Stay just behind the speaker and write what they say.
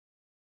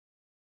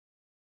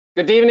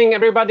Good evening,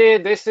 everybody.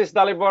 This is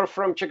Dalibor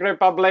from Czech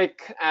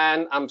Republic,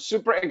 and I'm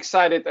super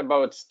excited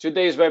about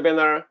today's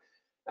webinar.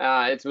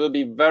 It will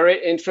be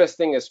very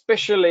interesting,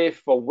 especially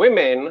for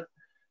women,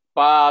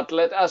 but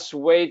let us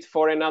wait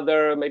for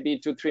another maybe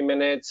 2-3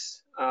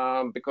 minutes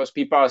because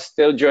people are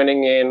still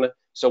joining in.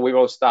 So we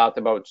will start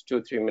about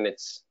 2-3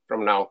 minutes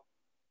from now.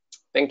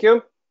 Thank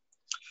you.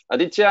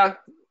 Aditya,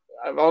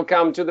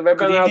 welcome to the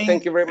webinar.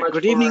 Thank you very much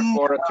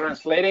for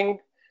translating,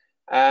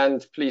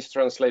 and please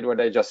translate what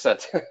I just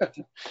said.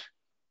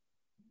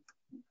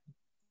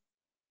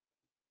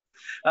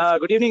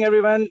 Good evening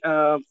everyone,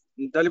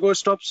 दलिबोर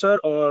stop sir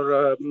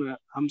और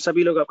हम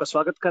सभी लोग आपका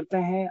स्वागत करते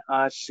हैं।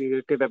 आज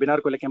के वेबिनार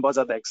को लेकर बहुत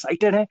ज़्यादा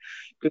एक्साइटेड हैं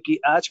क्योंकि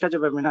आज का जो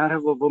वेबिनार है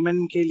वो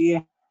वुमेन के लिए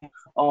है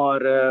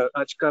और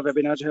आज का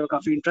वेबिनार जो है वो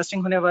काफ़ी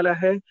इंटरेस्टिंग होने वाला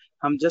है।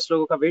 हम 10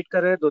 लोगों का वेट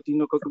कर रहे हैं, 2-3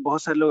 लोगों को,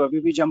 बहुत सारे लोग अभी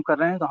भी जंप कर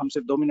रहे हैं, तो हम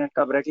सिर्फ 2 मिनट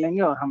का ब्रेक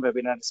लेंगे और हम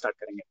वेबिनार स्टार्ट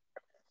करेंगे।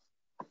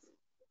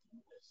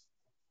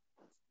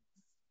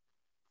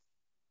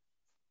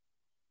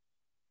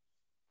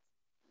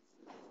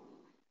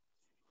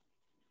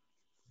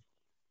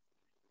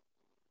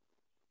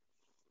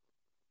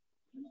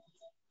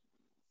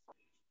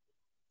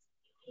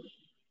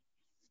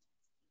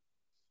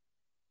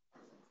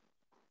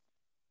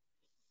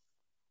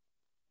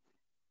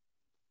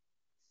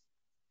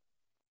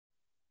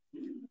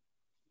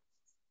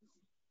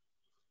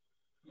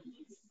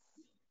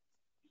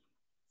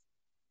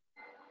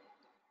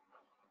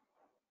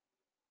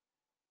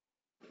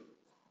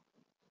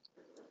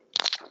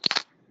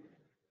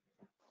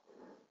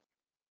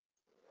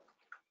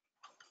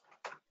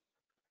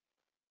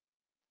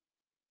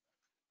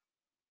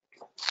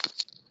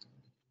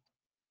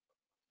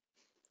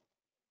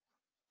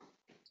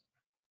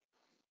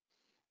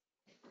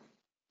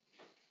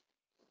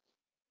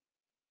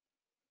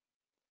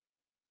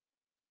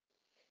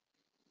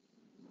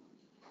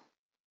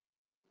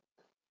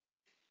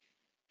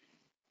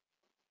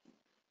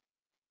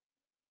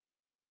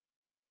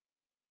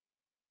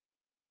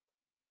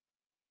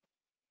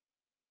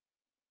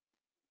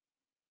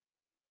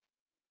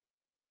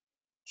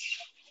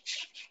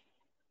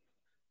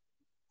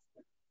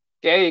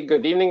 Okay,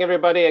 good evening,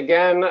 everybody.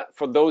 Again,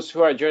 for those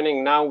who are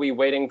joining now, we're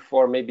waiting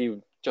for maybe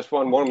just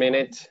 1 more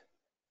minute.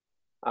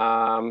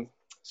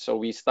 So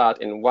we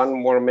start in 1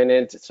 more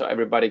minute so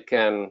everybody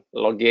can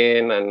log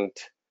in and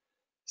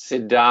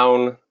sit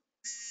down,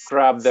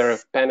 grab their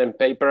pen and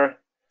paper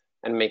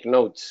and make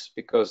notes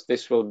because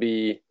this will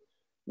be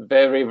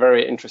very,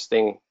 very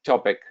interesting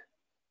topic.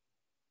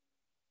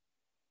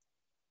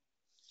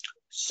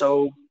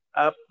 So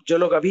आप जो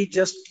लोग अभी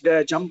just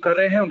jump कर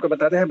रहे हैं उनको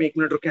बताते हैं हम 1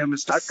 मिनट रुके, हम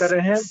स्टार्ट कर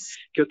रहे हैं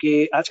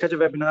क्योंकि आज का जो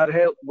वेबिनार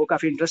है वो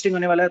काफी इंटरेस्टिंग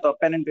होने वाला है। तो आप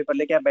पेन एंड पेपर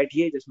लेके आप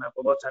बैठिए जिसमें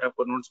आपको बहुत सारे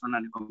आपको नोट्स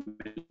बनाने को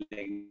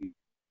मिलेंगे।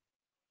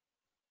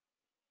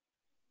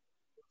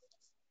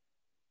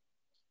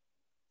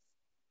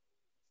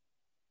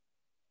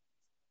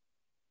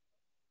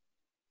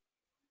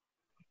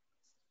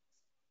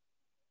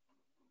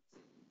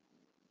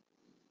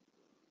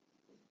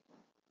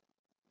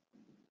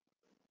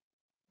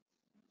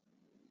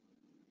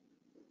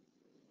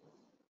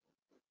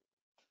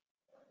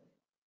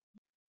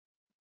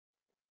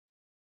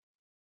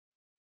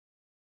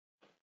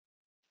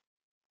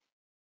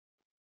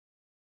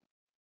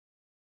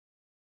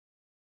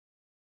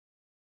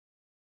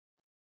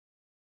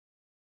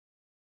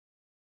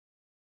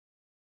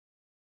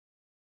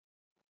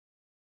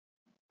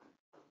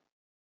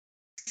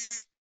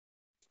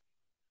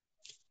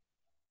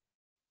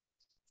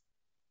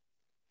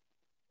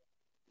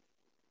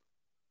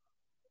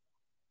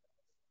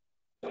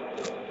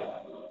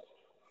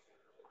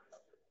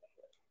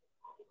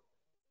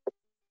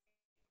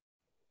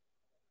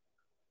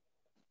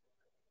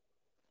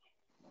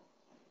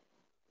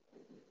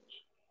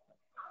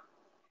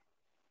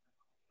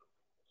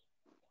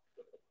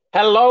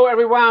 Hello,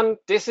 everyone.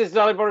 This is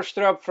Dalibor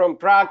Strop from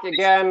Prague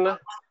again.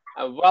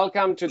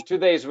 Welcome to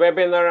today's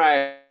webinar.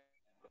 I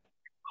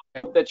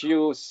hope that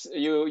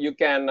you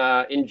can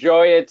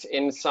enjoy it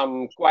in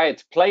some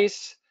quiet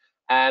place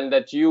and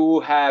that you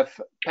have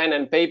pen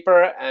and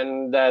paper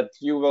and that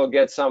you will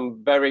get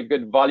some very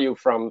good value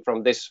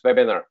from this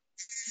webinar.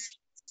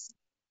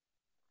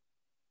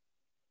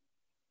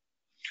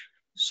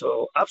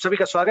 आप सभी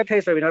का स्वागत है।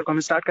 इस webinar को हम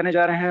start करने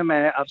जा रहे हैं।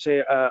 मैं आपसे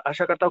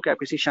आशा करता हूं कि आप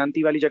किसी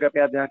शांति वाली जगह पे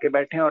आप जाके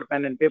बैठें और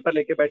पेन एंड पेपर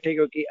लेके बैठें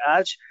क्योंकि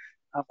आज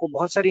आपको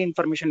बहुत सारी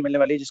इंफॉर्मेशन मिलने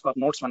वाली है जिसको आप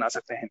नोट्स बना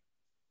सकते हैं।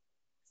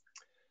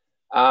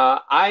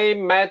 I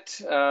met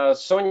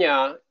Sonia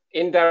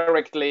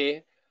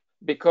indirectly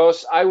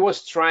because I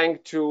was trying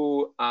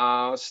to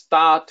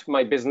start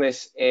my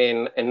business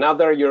in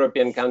another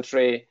European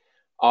country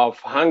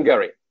of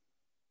Hungary.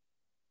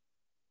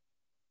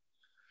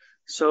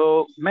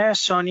 मैं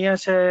सोनिया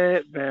से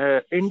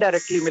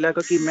इनडायरेक्टली मिला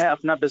क्योंकि मैं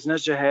अपना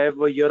बिजनेस जो है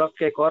वो यूरोप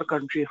के एक और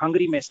कंट्री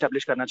हंगरी में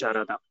एस्टेब्लिश करना चाह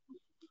रहा था।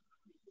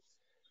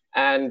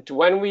 And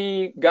when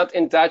we got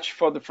in touch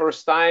for the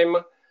first time,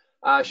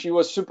 she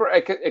was super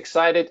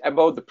excited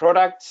about the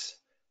products,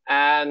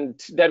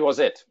 and that was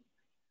it.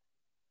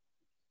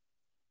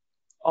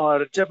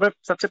 और जब मैं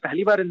सबसे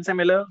पहली बार इनसे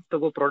मिला तो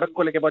वो प्रोडक्ट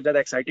को लेके बहुत ज्यादा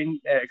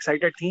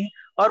एक्साइटेड थी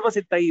और बस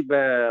इतना ही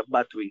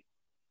बात हुई।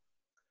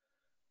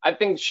 I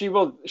think she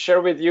will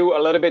share with you a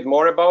little bit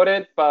more about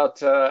it, but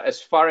as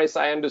far as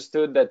I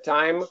understood that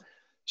time,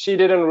 she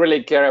didn't really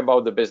care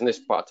about the business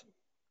part.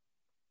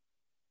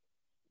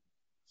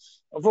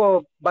 वो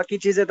बाकी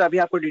चीजें तो अभी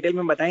आपको डिटेल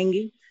में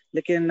बताएंगी,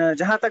 लेकिन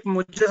जहां तक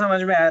मुझे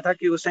समझ में आया था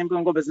कि उस टाइम पे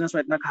उनको बिजनेस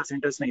में इतना खास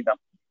इंटरेस्ट नहीं था।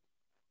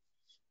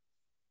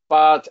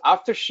 But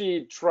after she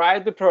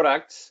tried the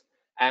products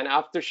and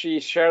after she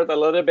shared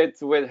a little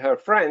bit with her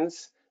friends,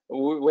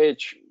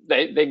 which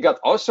they got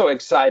also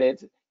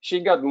excited, she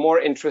got more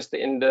interested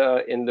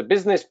in the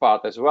business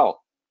part as well.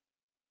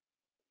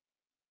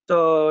 तो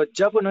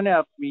जब उन्होंने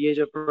ये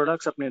जो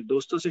products अपने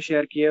दोस्तों से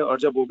share किए और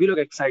जब वो भी लोग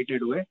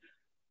एक्साइटेड हुए,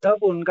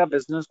 तब उनका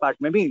बिजनेस पार्ट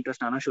में भी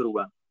इंटरेस्ट आना शुरू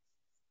हुआ।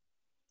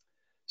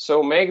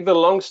 So make the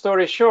long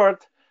story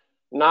short,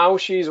 now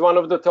she's one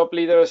of the top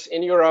leaders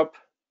in Europe.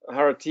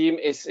 Her team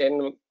is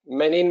in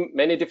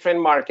many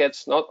different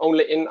markets, not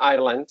only in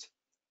Ireland.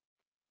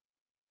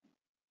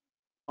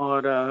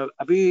 और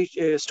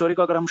अभी स्टोरी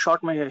को अगर हम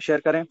शॉर्ट में शेयर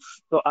करें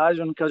तो आज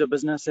उनका जो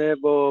बिजनेस है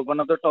वो one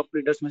of the top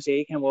leaders में से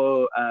एक है,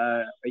 वो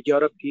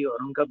यूरोप की,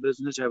 और उनका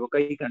बिजनेस है वो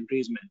कई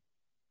कंट्रीज में।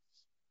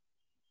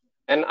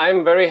 And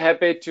I'm very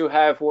happy to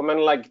have women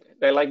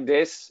like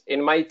this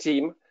in my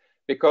team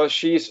because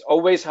she's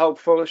always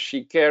helpful.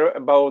 She care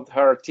about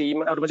her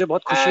team, और मुझे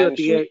बहुत खुशी and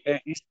होती है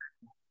she. इस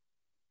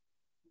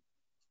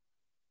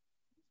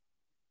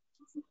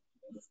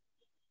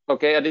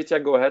Okay, Aditya,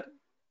 go ahead.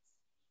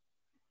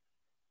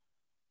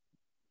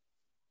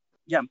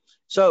 या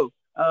सो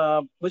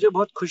मुझे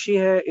बहुत खुशी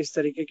है इस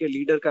तरीके के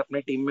लीडर का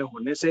अपने टीम में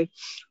होने से,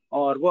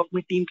 और वो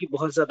अपनी टीम की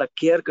बहुत ज्यादा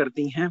केयर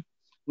करती हैं।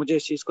 मुझे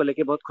इस चीज को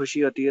लेके बहुत खुशी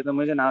होती है, तो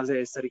मुझे नाज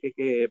है इस तरीके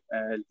के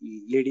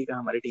लेडी का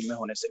हमारी टीम में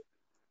होने से।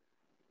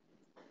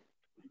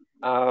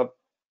 Uh,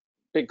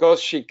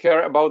 because she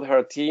care about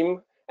her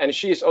team, and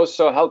she's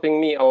also helping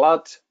me a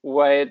lot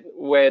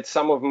with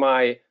some of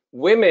my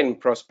women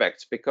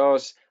prospects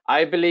because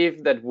I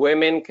believe that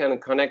women can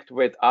connect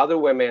with other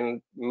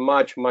women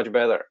much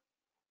better.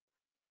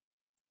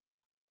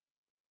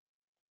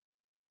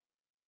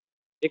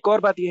 एक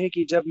और बात यह है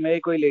कि जब मैं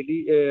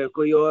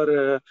कोई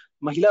और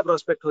महिला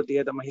प्रोस्पेक्ट होती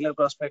है, तो महिला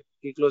प्रोस्पेक्ट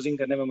की क्लोजिंग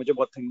करने में मुझे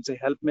बहुत इनसे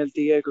हेल्प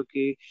मिलती है,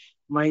 क्योंकि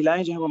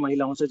महिलाएं जो है वो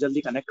महिलाओं से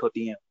जल्दी कनेक्ट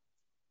होती हैं।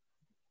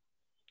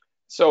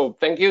 So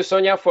thank you,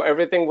 Sonia, for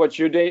everything what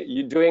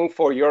you're doing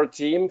for your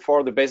team,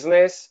 for the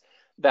business.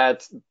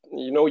 That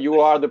you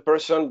are the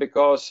person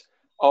because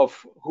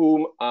of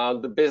whom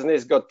the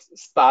business got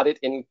started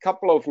in a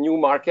couple of new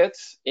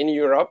markets in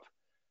Europe.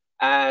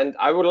 And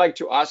I would like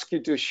to ask you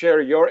to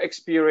share your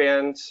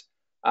experience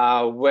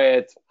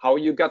with how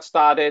you got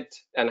started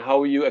and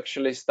how you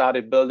actually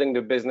started building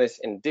the business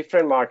in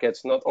different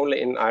markets, not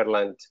only in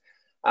Ireland,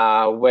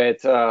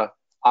 with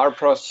our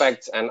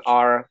prospects and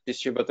our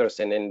distributors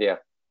in India.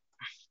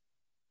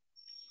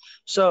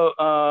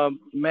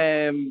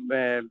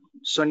 मैं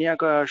सोनिया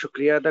का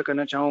शुक्रिया अदा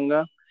करना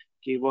चाहूँगा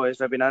कि वो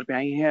इस webinar पे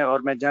आई हैं,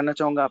 और मैं जानना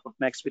चाहूँगा आप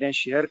अपना एक्सपीरियंस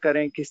शेयर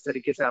करें, किस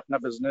तरीके से अपना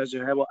बिजनेस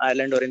जो है वो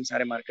आयरलैंड और इन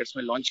सारे मार्केट्स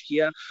में लॉन्च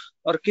किया,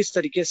 और किस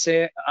तरीके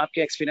से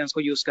आपके एक्सपीरियंस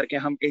को यूज करके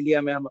हम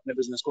इंडिया में अपने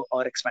बिजनेस को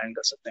और एक्सपैंड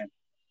कर सकते हैं।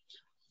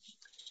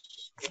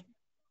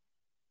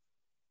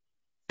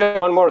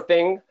 One more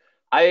thing.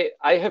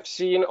 I have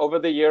seen over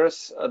the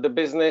years the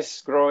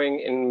business growing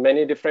in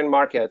many different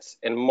markets,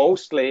 and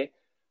mostly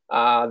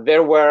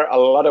there were a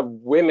lot of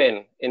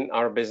women in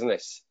our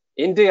business.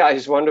 India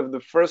is one of the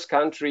first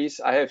countries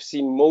I have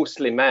seen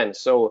mostly men.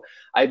 So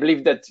I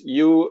believe that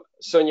you,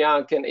 Sonia,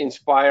 can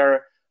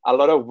inspire a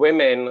lot of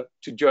women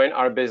to join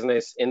our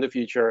business in the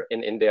future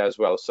in India as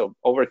well. So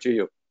over to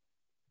you.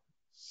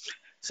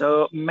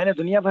 मैंने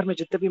दुनिया भर में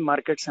जितने भी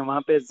markets हैं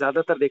वहां पे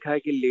ज्यादातर देखा है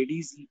कि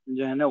लेडीज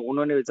जो है ना,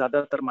 उन्होंने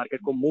ज्यादातर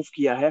मार्केट को मूव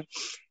किया है।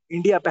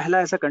 इंडिया पहला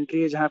ऐसा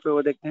कंट्री है जहाँ पे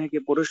वो देखते हैं कि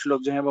पुरुष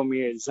लोग जो हैं वो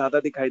ज्यादा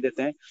दिखाई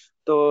देते हैं।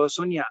 तो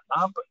सोनिया,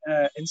 आप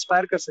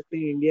इंस्पायर कर सकते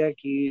हैं इंडिया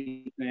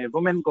की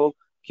वुमेन को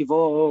कि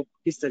वो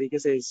किस तरीके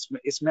से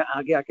इसमें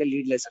आगे आके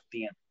लीड ले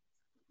सकती हैं।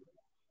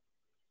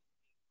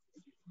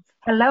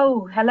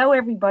 Hello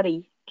everybody.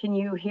 Can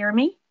you hear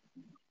me?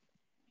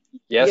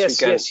 Yes,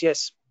 we can.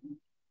 Yes.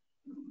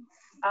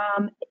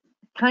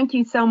 Thank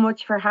you so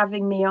much for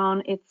having me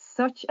on. It's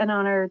such an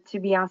honor to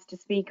be asked to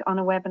speak on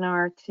a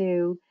webinar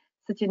to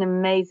such an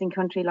amazing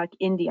country like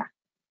India.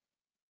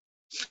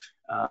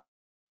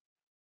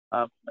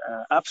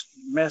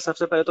 मैं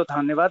सबसे पहले तो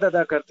धन्यवाद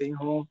अदा करती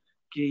हूँ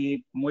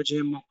कि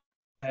मुझे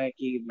है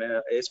कि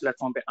इस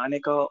प्लेटफॉर्म पे आने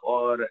का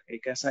और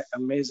एक ऐसा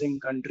अमेजिंग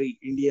कंट्री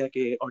इंडिया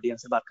के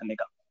ऑडियंस से बात करने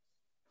का।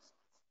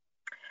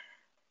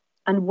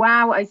 And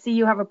wow, I see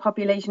you have a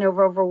population of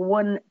over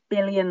 1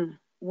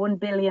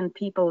 billion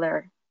people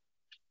there.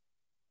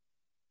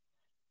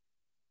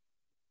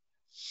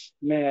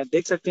 मैं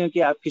देख सकती हूँ कि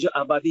आपकी जो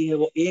आबादी है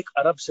वो 1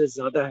 अरब से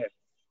ज्यादा है।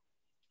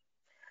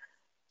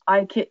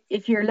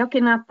 If you're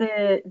looking at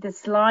the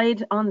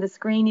slide on the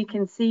screen, you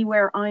can see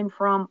where I'm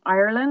from,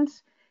 Ireland.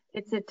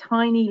 It's a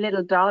tiny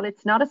little dot.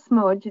 It's not a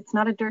smudge. It's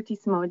not a dirty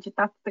smudge.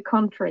 That's the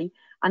country.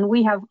 and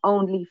we have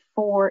only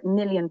 4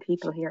 million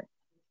people here.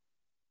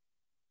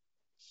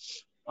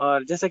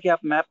 और जैसा कि आप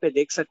map पे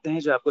देख सकते हैं,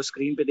 जो आपको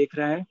स्क्रीन पे दिख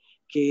रहा है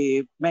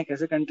कि मैं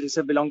कैसे कंट्री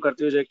से बिलोंग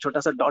करती हूँ, जो एक छोटा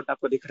सा डॉट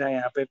आपको दिख रहा है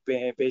यहाँ पे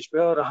पेज पे,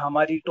 और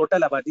हमारी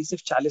टोटल आबादी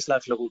सिर्फ 40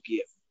 लाख लोगों की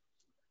है.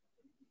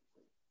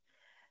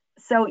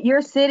 So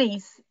your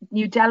cities,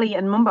 New Delhi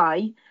and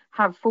Mumbai,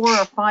 have 4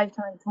 or 5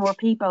 times more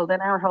people than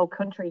our whole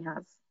country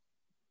has.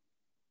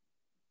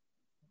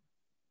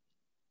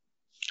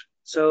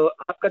 So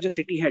आपका जो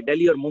सिटी है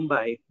दिल्ली और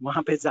मुंबई,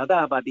 वहाँ पे ज्यादा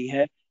आबादी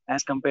है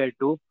as compared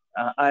to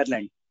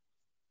Ireland.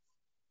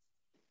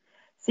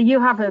 So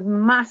you have a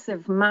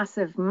massive,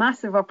 massive,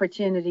 massive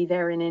opportunity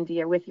there in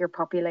India with your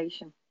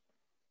population.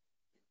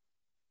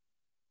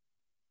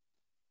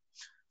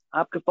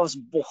 आपके पास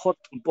बहुत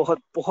बहुत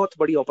बहुत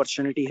बड़ी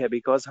अपॉर्चुनिटी है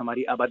बिकॉज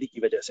हमारी आबादी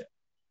की वजह से.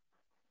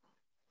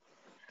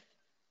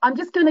 I'm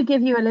just going to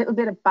give you a little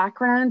bit of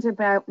background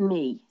about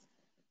me.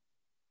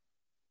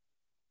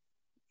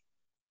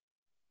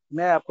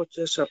 मैं आपको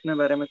just अपने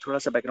बारे में थोड़ा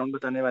सा बैकग्राउंड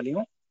बताने वाली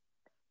हूँ.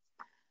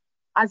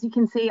 As you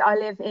can see, I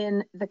live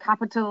in the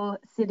capital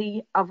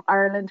city of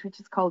Ireland, which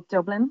is called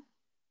Dublin.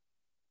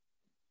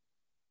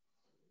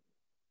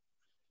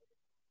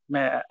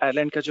 मैं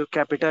आयरलैंड का जो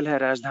कैपिटल है,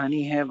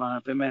 राजधानी है, वहाँ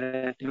पे मैं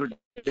रहती हूँ.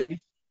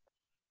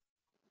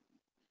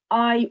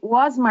 I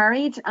was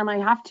married and I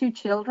have 2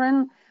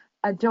 children,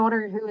 a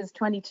daughter who is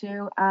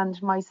 22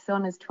 and my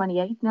son is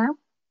 28 now.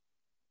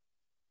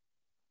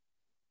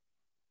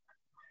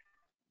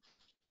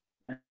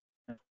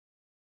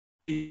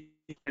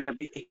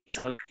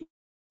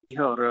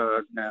 और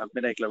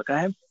मेरा एक लड़का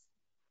है.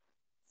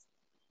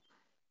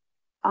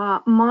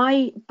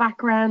 My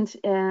background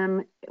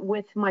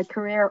with my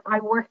career, I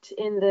worked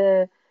in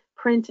the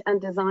print and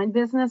design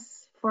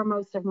business for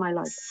most of my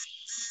life.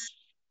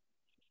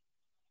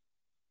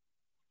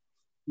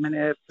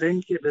 मैंने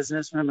print के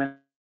business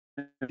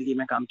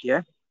में काम किया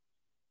है.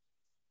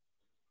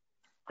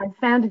 I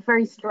found it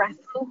very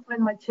stressful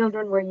when my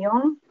children were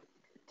young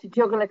to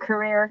juggle a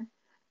career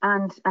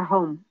and a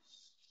home.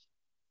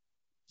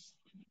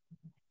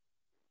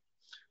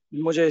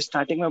 मुझे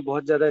starting में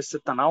बहुत ज्यादा इससे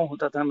तनाव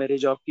होता था मेरी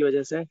जॉब की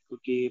वजह से,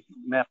 क्योंकि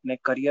मैं अपने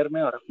करियर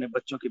में और अपने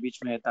बच्चों के बीच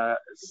में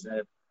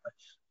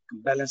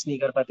बैलेंस नहीं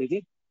कर पाती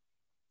थी.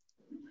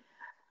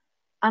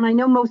 And I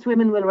know most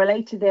women will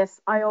relate to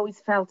this. I always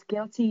felt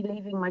guilty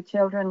leaving my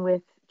children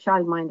with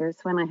childminders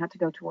when I had to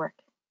go to work.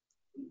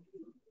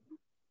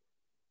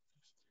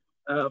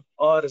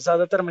 और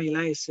ज्यादातर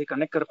महिलाएं इससे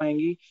कनेक्ट कर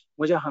पाएंगी.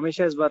 मुझे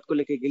हमेशा इस बात को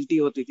लेकर गिल्टी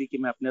होती थी कि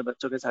मैं अपने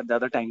बच्चों के साथ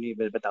ज्यादा टाइम नहीं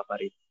बिता पा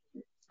रही.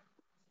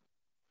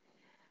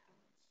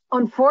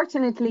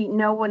 Unfortunately,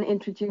 no one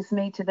introduced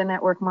me to the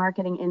network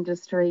marketing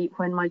industry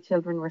when my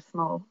children were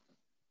small.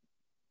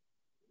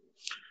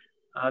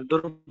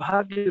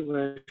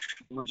 दुर्भाग्यवश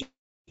मुझे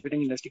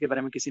मार्केटिंग इंडस्ट्री के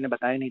बारे में किसी ने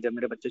बताया नहीं जब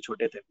मेरे बच्चे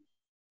छोटे थे.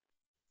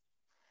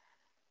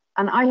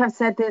 And I have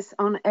said this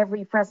on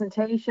every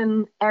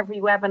presentation, every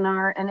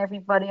webinar, and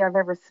everybody I've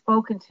ever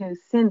spoken to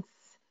since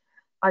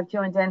I've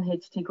joined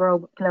NHT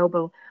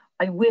Global.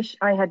 I wish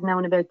I had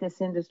known about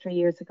this industry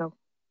years ago.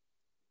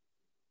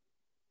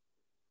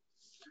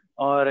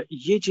 और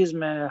ये चीज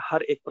मैं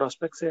हर एक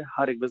prospect से,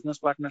 हर एक business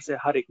partner से,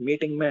 हर एक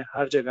meeting में,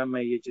 हर जगह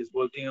मैं ये चीज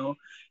बोलती हूँ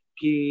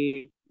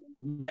कि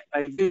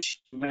आई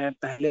विश मैं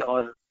पहले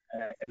और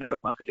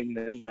marketing.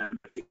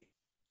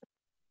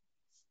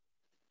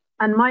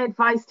 And my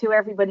advice to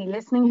everybody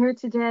listening here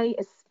today,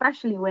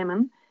 especially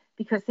women,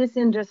 because this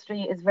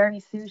industry is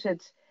very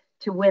suited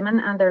to women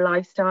and their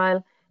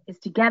lifestyle, is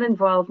to get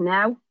involved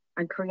now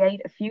and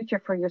create a future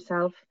for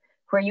yourself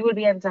where you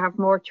will be able to have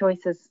more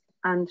choices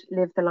and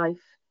live the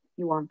life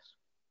you want.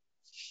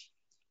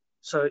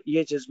 So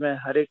ये चीज मैं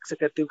हर एक से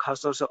कहती हूँ,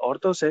 खासतौर से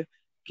औरतों से,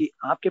 कि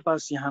आपके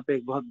पास यहाँ पे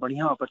एक बहुत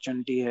बढ़िया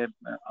अपॉर्चुनिटी है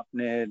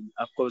अपने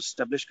आपको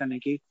एस्टेब्लिश करने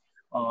की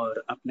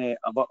और अपने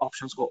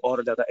ऑप्शंस को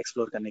और ज्यादा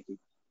एक्सप्लोर करने की.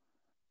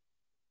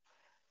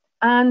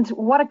 And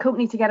what a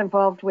company to get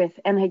involved with,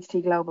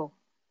 NHT Global.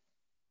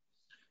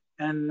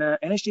 And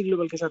NHT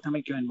Global के साथ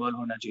हमें क्यों इन्वॉल्व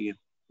होना चाहिए?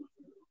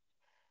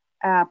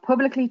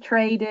 Publicly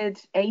traded,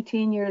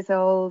 18 years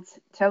old,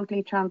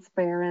 totally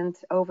transparent,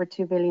 over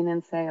 2 billion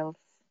in sales.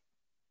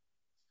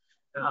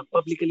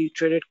 Publicly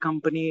traded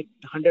company,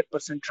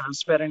 100%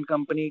 transparent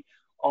company,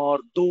 और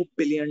 $2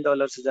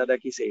 billion से ज्यादा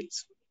की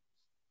sales.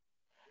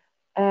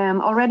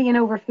 Already in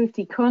over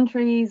 50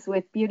 countries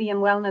with beauty and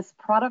wellness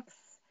products,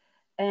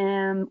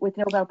 with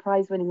Nobel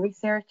Prize winning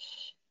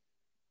research,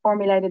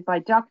 formulated by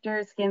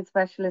doctors, skin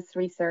specialists,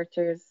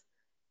 researchers.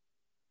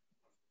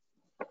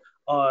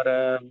 और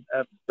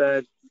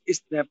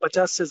इस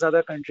 50 से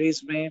ज्यादा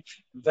countries में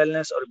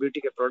wellness और ब्यूटी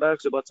के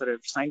प्रोडक्ट्स, जो बहुत सारे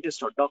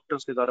साइंटिस्ट और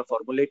डॉक्टर्स के द्वारा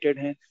फॉर्मुलेटेड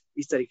हैं,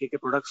 इस तरीके के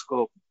प्रोडक्ट्स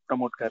को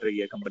प्रमोट कर रही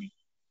है company.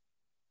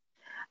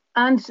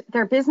 And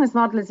their business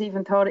model is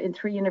even taught in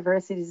 3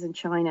 universities in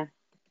China.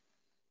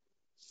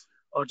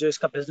 और जो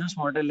इसका बिजनेस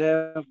मॉडल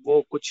है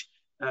वो कुछ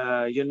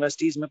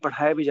यूनिवर्सिटीज में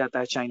पढ़ाया भी जाता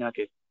है चाइना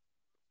के.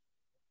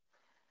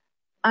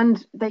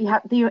 And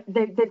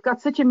they've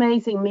got such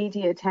amazing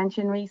media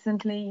attention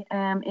recently,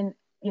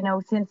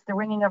 since the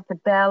ringing of the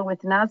bell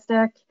with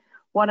NASDAQ.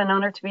 What an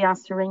honor to be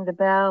asked to ring the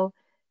bell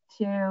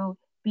to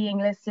being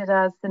listed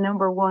as the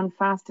 #1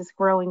 fastest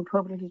growing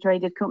publicly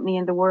traded company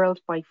in the world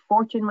by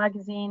Fortune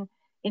magazine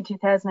in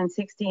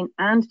 2016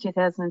 and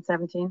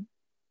 2017.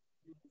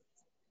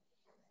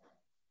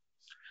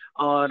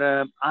 और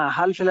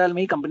हाल फिलहाल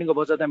में ही company को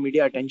बहुत ज्यादा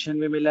media attention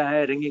भी मिला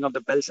है, ringing of the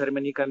bell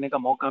ceremony करने का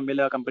मौका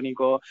मिला कंपनी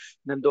को।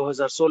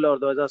 2016 और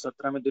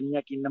 2017 में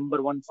दुनिया की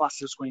 #1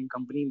 फास्टेस्ट ग्रोइंग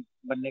कंपनी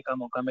बनने का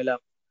मौका मिला।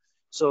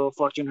 सो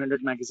फॉर्च्यून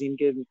 100 मैगजीन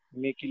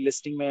की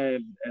लिस्टिंग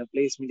में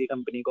प्लेस मिली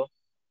कंपनी को।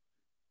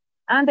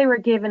 And they were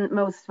given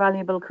Most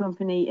Valuable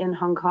Company in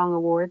Hong Kong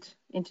award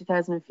in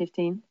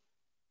 2015.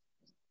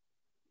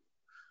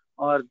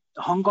 और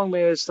हांगकांग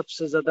में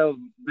सबसे ज्यादा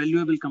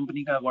वैल्यूएबल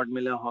कंपनी का अवार्ड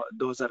मिला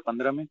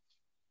 2015 में।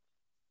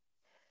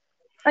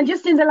 And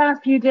just in the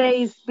last few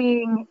days,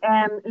 being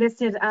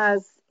listed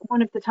as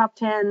one of the top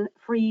 10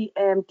 free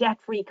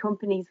debt-free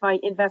companies by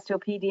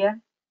Investopedia.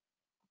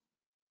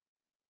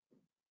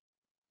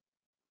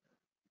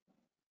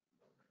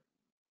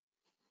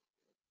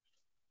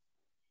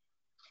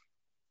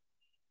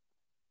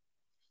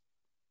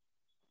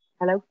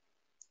 Hello?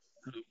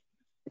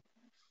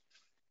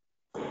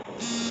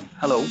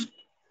 Hello.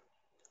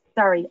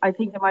 Sorry, I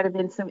think there might have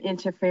been some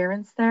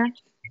interference there.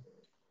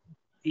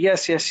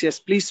 Yes.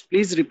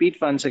 Please repeat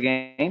once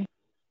again.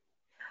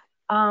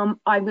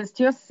 I was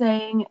just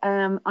saying,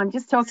 I'm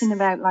just talking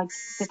about like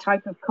the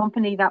type of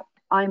company that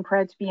I'm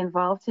proud to be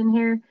involved in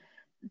here.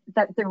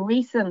 That the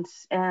recent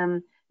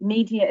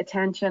media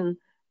attention,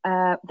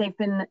 they've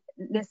been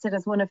listed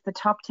as one of the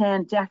top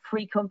 10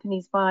 debt-free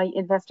companies by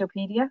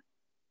Investopedia.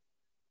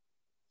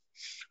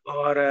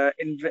 और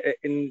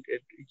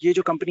ये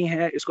जो company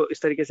है इसको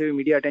इस तरीके से भी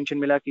media attention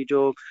मिला कि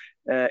जो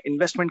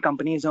इन्वेस्टमेंट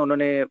कंपनीज हैं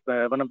उन्होंने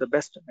one of the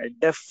best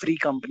debt free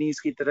companies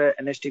की तरह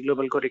NHT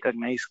ग्लोबल को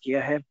रिकॉग्नाइज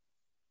किया है।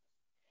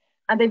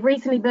 And they've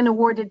recently been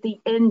awarded the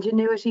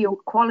Ingenuity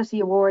Quality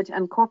Award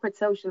and Corporate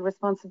Social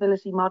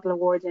Responsibility Model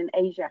Award in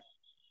Asia.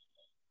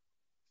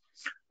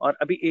 और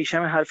अभी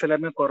एशिया में हाल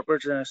फिलहाल में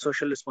कॉर्पोरेट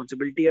सोशल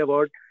रिस्पांसिबिलिटी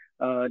अवार्ड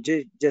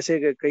जैसे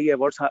कई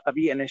अवार्ड्स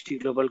अभी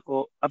NHT ग्लोबल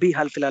को अभी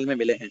हाल फिलहाल में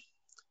मिले हैं।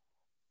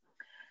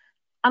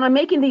 And I'm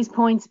making these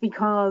points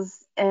because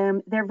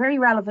they're very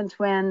relevant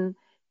when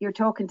you're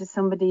talking to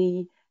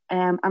somebody,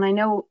 and I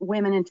know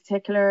women in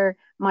particular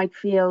might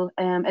feel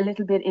a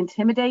little bit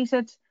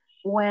intimidated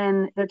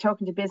when they're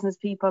talking to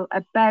business people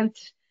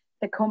about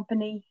the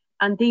company.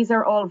 And these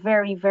are all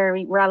very,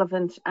 very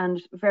relevant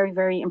and very,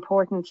 very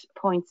important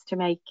points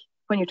to make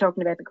when you're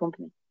talking about the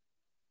company.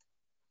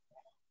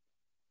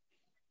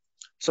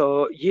 So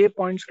ये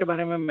points के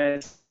बारे में मैं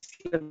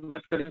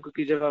बात करूं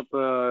क्योंकि जब आप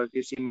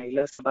किसी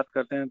महिला से बात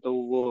करते हैं तो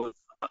वो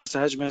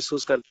सहज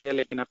महसूस करती है,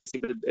 लेकिन आप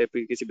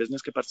किसी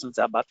बिजनेस के पर्सन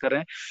से आप बात कर रहे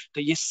हैं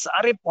तो ये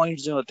सारे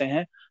पॉइंट्स जो होते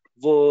हैं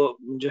वो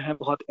जो है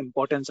बहुत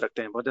इंपॉर्टेंस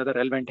रखते हैं, बहुत ज्यादा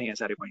रेलेवेंट हैं ये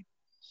सारे point.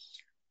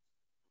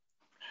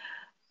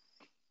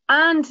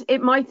 And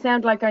it might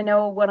sound like I know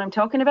what I'm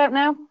talking about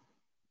now.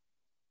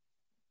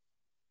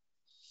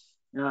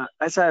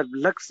 ऐसा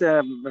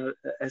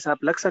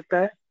आप लग सकता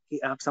है कि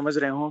आप समझ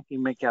रहे हो कि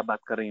मैं क्या बात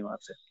कर रही हूँ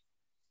आपसे।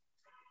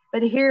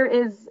 But here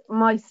is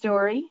my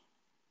story.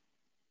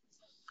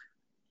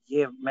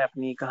 ये मैं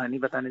अपनी कहानी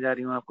बताने जा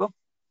रही हूँ आपको।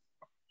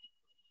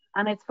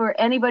 And it's for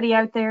anybody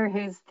out there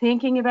who's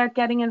thinking about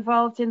getting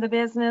involved in the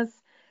business,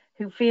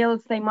 who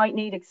feels they might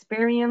need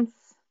experience.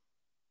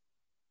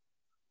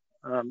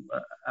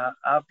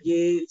 आप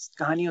ये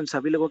कहानी उन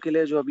सभी लोगों के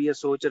लिए जो अभी ये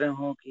सोच रहे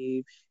हो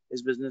कि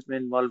इस बिजनेस में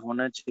इन्वॉल्व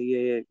होना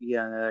चाहिए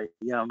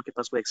या उनके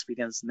पास कोई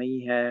एक्सपीरियंस नहीं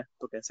है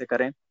तो कैसे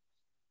करें।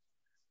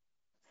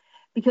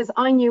 Because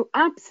I knew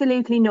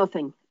absolutely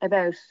nothing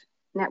about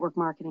network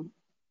marketing.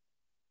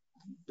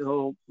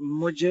 तो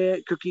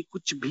मुझे क्योंकि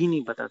कुछ भी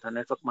नहीं पता था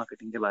नेटवर्क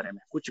मार्केटिंग के बारे में,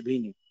 कुछ भी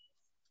नहीं।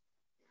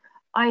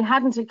 I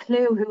hadn't a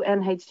clue who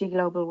NHT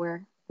Global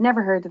were.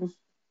 Never heard of them.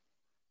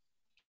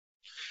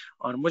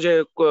 और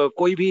मुझे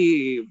कोई भी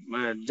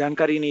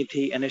जानकारी नहीं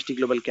थी NHT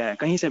ग्लोबल क्या है,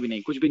 कहीं से भी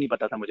नहीं, कुछ भी नहीं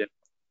पता था मुझे।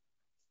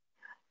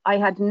 I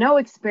had no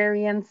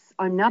experience.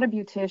 I'm not a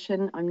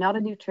beautician, I'm not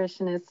a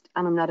nutritionist,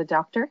 and I'm not a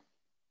doctor.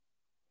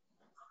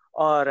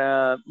 और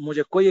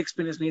मुझे कोई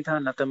एक्सपीरियंस नहीं था,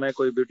 ना तो मैं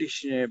कोई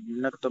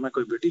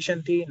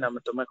ब्यूटिशियन थी, ना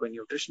तो मैं कोई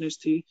न्यूट्रिशनिस्ट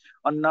थी,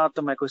 और ना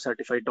तो मैं कोई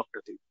सर्टिफाइड डॉक्टर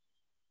थी।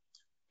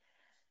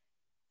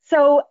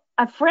 So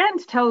a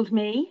friend told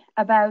me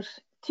about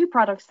 2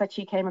 products that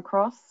she came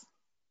across.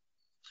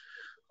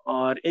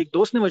 और एक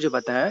दोस्त ने मुझे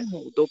बताया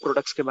 2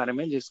 प्रोडक्ट्स के बारे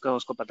में जिसका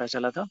उसको पता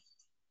चला था।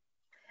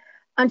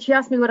 And she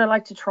asked me would I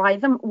like to try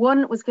them.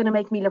 One was going to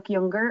make me look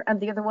younger,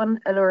 and the other one,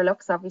 allure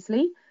looks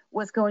obviously,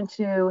 was going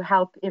to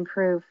help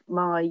improve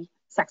my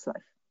sex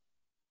life.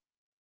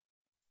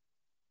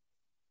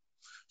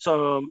 So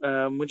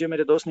मुझे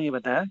मेरे दोस्त ने ये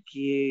बताया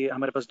कि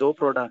हमारे पास 2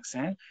 products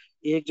हैं,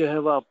 एक जो है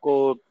वो आपको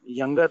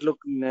यंगर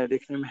लुक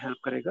देखने में हेल्प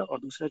करेगा और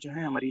दूसरा जो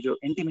है हमारी जो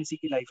इंटीमेसी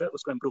की लाइफ है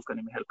उसको इम्प्रूव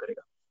करने में हेल्प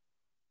करेगा।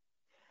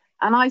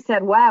 And I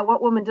said, wow,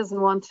 what woman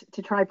doesn't want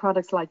to try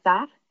products like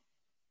that?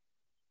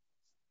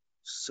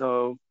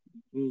 So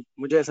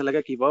मुझे ऐसा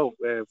लगा कि वाओ,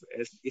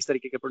 इस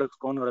तरीके के प्रोडक्ट्स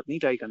कौन औरत नहीं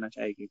ट्राई करना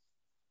चाहेगी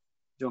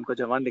जो उनको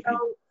जवान दिखाए।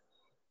 So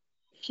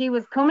she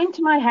was coming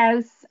to my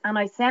house and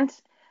I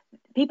sent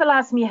people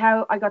ask me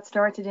how I got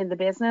started in the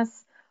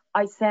business.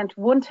 I sent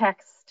one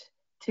text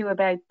to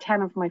about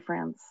 10 of my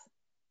friends.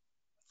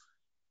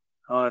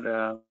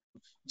 और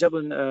जब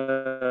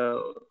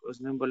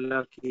उसने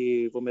बोला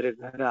कि वो मेरे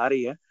घर आ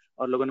रही है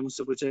और लोगों ने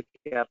मुझसे पूछा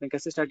कि आपने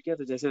कैसे स्टार्ट किया,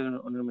 तो जैसे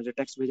उन्होंने मुझे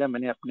टेक्स्ट भेजा,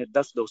 मैंने अपने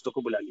 10 दोस्तों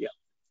को बुला लिया.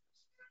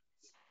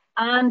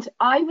 And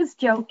I was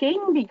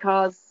joking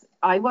because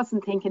I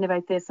wasn't thinking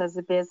about this as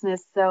a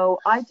business. So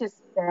I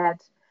just said,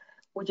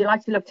 would you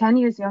like to look 10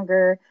 years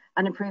younger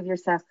and improve your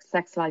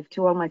sex life,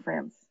 to all my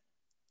friends?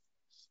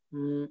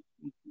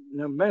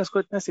 मैं उसको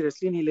इतना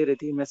seriously नहीं ले रही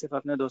थी. मैं सिर्फ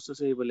अपने दोस्तों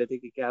से ही बोले थे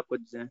कि आपको,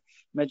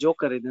 मैं जोक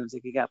कर रही थी उनसे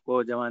कि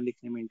आपको जवान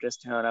दिखने में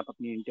इंटरेस्ट है और आप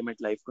अपनी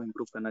इंटीमेट लाइफ को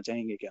इम्प्रूव करना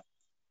चाहेंगे क्या.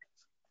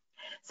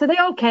 So they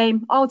all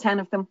came, all 10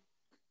 of them.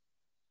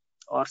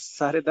 और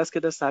सारे 10 के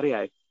 10 सारे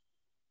आए.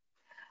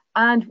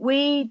 And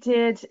we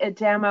did a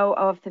demo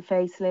of the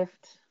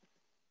facelift.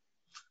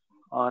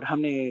 और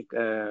हमने एक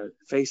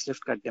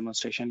फेसलिफ्ट का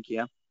डेमोन्स्ट्रेशन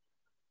किया.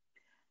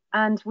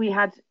 And we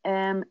had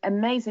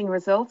amazing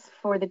results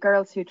for the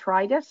girls who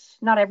tried it.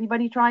 Not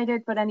everybody tried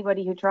it, but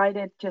anybody who tried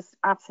it just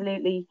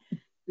absolutely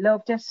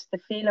loved it. The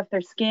feel of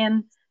their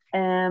skin,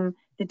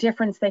 the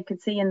difference they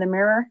could see in the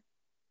mirror.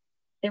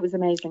 It was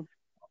amazing.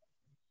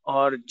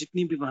 और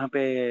जितनी भी वहाँ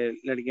पे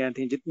लड़कियां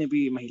थी, जितनी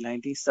भी महिलाएं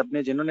थी,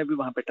 सबने, जिन्होंने भी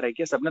वहाँ पे ट्राई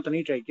किया, सबने तो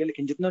नहीं ट्राई किया,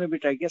 लेकिन जिन्होंने भी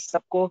ट्राई किया,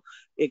 सबको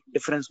एक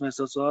डिफरेंस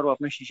महसूस हुआ और वो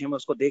अपने शीशे में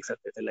उसको देख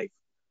सकते थे live.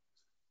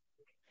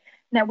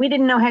 Now, we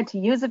didn't know how to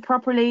use it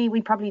properly.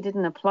 We probably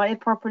didn't apply it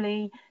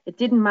properly. It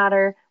didn't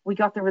matter. We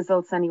got the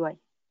results anyway.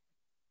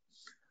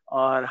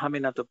 और हमें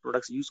ना तो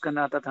प्रोडक्ट्स यूज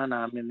करना आता था,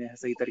 ना हमें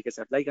सही तरीके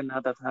से अप्लाई करना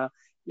आता था,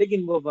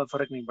 लेकिन वो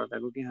फर्क नहीं पड़ता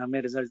क्योंकि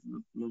हमें रिजल्ट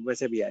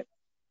वैसे भी आए.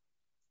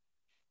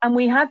 And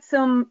we had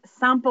some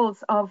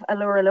samples of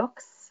Allura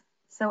Lux,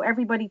 so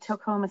everybody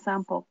took home a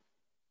sample.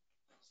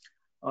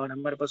 और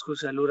हमारे पास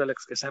कुछ Allura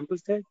Lux के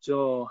सैंपल्स थे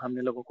जो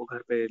हमने लोगों को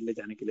घर पे ले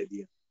जाने के लिए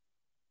दिए.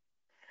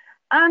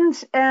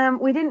 And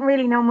we didn't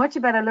really know much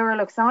about Allura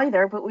Lux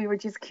either, but we were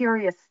just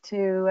curious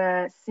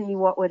to see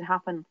what would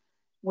happen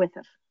with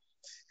it.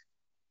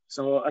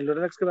 So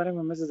Allura Lux के बारे में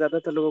हमें से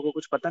ज्यादातर लोगों को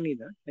कुछ पता नहीं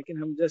था,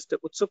 लेकिन हम जस्ट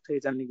उत्सुक थे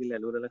जानने के लिए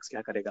Allura Lux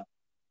क्या करेगा.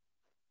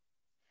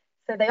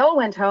 So they all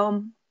went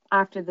home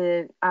after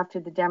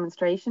the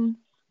demonstration.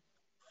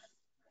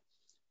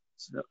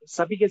 So,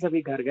 सभी के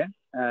सभी घर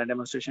गए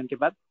डेमोन्स्ट्रेशन के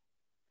बाद.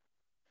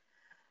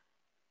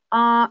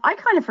 I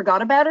kind of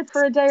forgot about it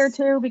for a day or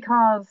two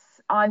because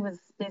I was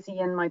busy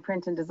in my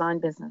print and design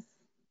business.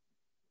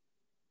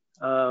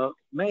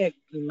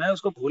 मैं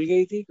उसको भूल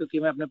गई थी क्योंकि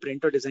मैं अपने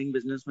प्रिंट और डिजाइन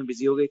बिजनेस में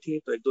बिजी हो गई थी,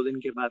 तो 1-2 दिन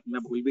के बाद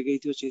मैं भूल भी गई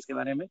थी उस चीज के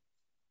बारे में.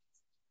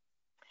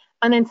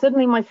 And then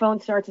suddenly my phone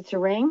started to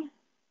ring.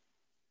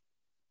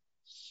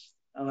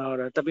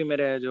 और तभी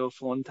मेरे जो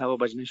फोन था वो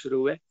बजने शुरू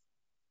हुए.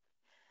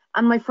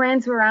 And my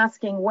friends were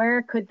asking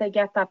where could they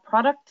get that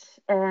product.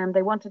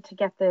 They wanted to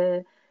get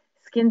the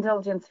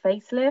Skindulgence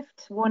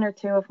facelift. 1 or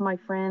 2 of my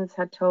friends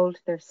had told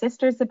their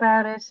sisters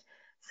about it,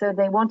 so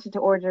they wanted to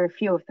order a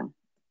few of them.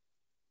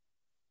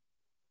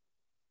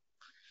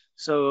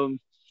 So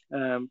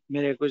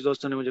मेरे कुछ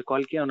दोस्तों ने मुझे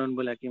call किया, उन्होंने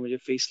बोला कि मुझे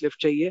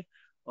फेसलिफ्ट चाहिए,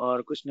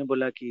 और कुछ ने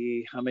बोला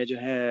कि हमें जो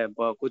है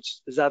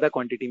कुछ ज्यादा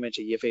क्वांटिटी में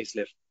चाहिए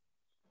facelift.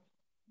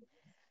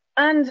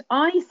 And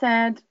I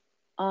said,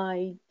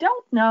 I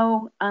don't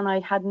know, and I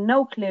had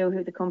no clue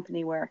who the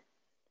company were.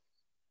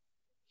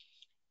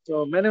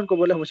 तो मैंने उनको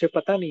बोला मुझे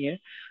पता नहीं है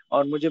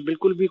और मुझे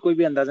बिल्कुल भी कोई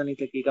भी अंदाजा नहीं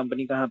था कि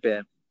कंपनी कहाँ पे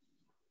है.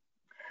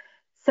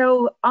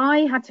 So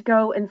I had to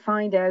go and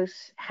find out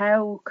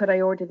how could I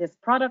order this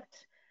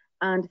product,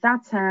 and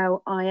that's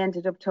how I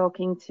ended up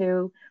talking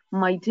to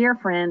my dear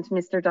friend,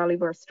 Mr.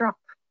 Dollywer Strop.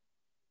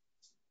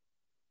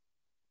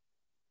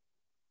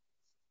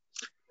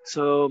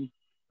 So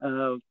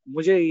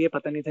मुझे ये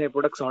पता नहीं था ये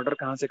प्रोडक्ट्स ऑर्डर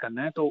कहाँ से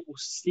करना है, तो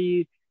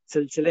उसी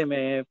सिलसिले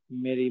में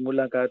मेरी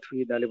मुलाकात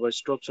हुई डालीवर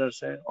स्ट्रोप सर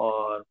से,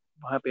 और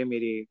वहाँ पे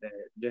मेरी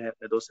जो है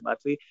अपने दोस्त से बात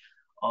हुई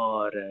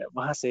और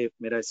वहाँ से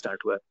मेरा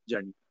स्टार्ट हुआ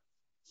journey.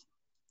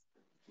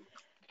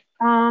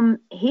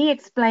 He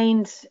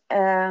explained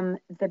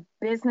the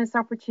business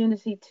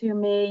opportunity to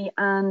me,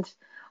 and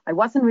I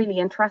wasn't really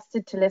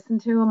interested to listen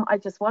to him. I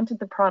just wanted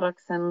the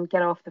products and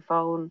get off the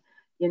phone.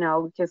 You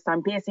know, just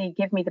I'm busy,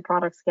 give me the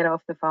products, get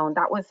off the phone.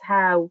 That was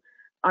how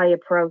I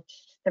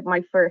approached my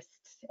first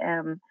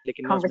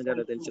लेकिन मैं उसमें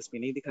ज़्यादा conversation. दिलचस्पी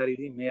नहीं दिखा रही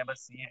थी. मैं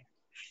बस ये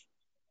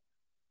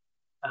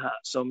हाँ,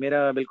 सो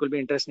मेरा बिल्कुल भी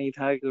इंटरेस्ट नहीं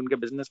था कि उनके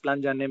बिजनेस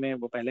प्लान जानने में.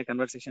 वो पहले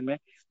कन्वर्सेशन में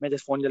मैं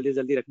जस्ट फोन जल्दी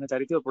जल्दी रखना चाह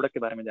रही थी और प्रोडक्ट के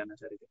बारे में जानना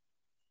चाह रही थी.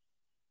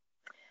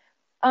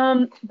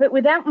 But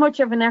without much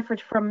of an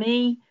effort from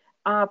me,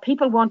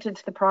 people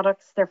wanted the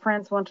products, their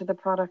friends wanted the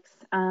products,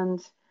 and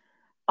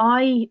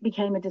I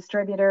became a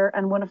distributor.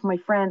 And one of my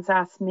friends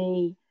asked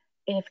me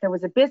if there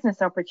was a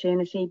business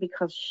opportunity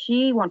because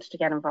she wanted to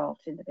get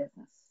involved in the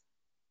business.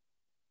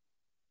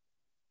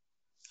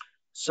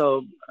 सो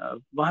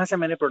वहाँ से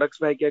मैंने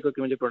products by किया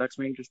क्योंकि मुझे products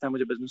में interest था.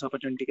 मुझे business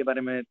opportunity के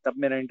बारे में तब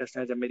मेरा इंटरेस्ट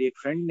आया जब मेरी एक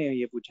फ्रेंड ने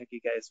ये पूछा कि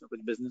क्या इसमें कुछ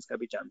बिजनेस का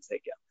भी चांस है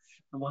क्या,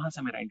 तो वहाँ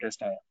से मेरा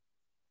इंटरेस्ट आया.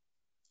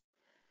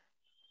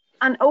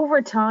 And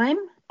over time,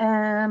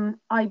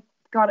 I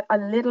got a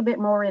little bit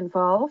more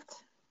involved.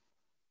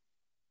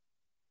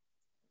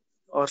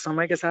 और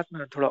समय के साथ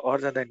मैं थोड़ा और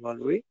ज्यादा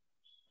इन्वॉल्व हुई।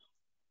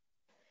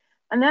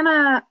 And then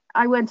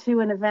I went to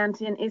an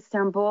event in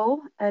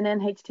Istanbul, an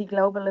NHT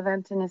Global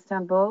event in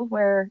Istanbul,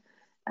 where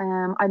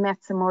I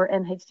met some more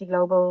NHT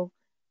Global,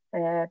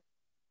 uh,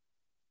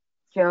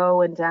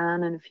 Joe and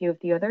Dan and a few of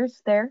the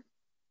others there.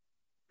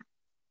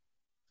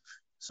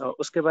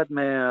 उसके बाद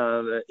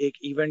मैं एक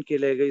event के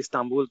लिए गई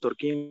Istanbul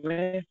तुर्की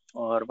में,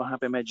 और वहां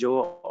पे मैं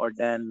जो और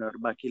डैन और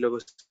बाकी लोगों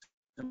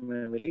से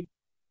मिली।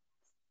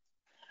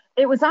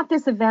 It was at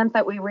this event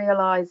that we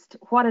realized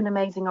what an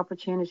amazing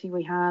opportunity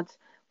we had,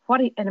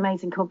 what an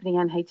amazing company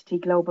NHT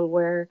Global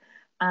were,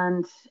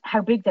 and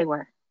how big they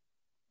were.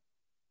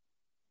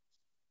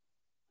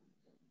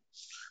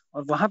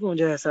 और वहां पे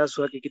मुझे एहसास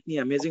हुआ कि कितनी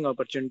अमेजिंग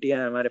अपॉर्चुनिटी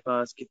है हमारे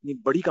पास, कितनी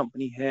बड़ी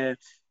कंपनी है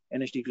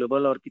एनएचटी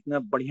ग्लोबल, और कितना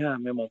बढ़िया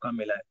हमें मौका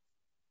मिला है।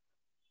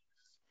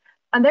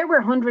 And there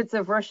were hundreds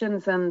of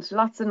Russians and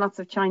lots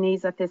of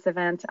Chinese at this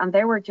event, and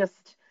they were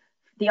just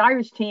the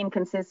Irish team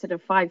consisted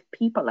of 5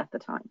 people at the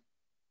time.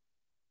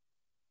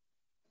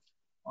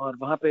 और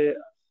वहां पे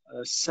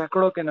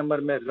सैकड़ों के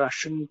नंबर में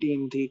रशियन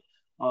टीम थी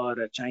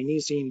और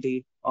चाइनीज टीम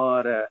थी,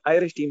 और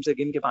आयरिश टीम से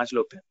गिन के 5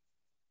 लोग थे।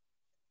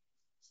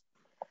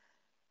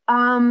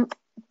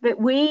 But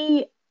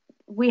we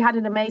had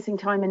an amazing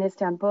time in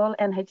Istanbul.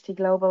 NHT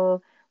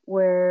Global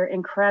were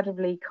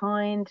incredibly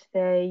kind.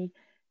 They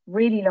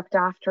really looked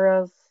after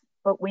us,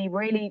 but we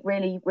really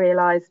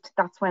realized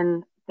that's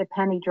when the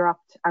penny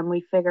dropped and we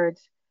figured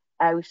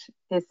out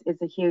this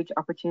is a huge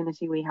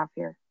opportunity we have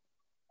here.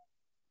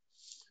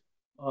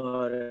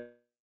 और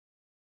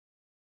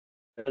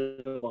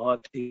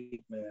बहुत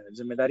ही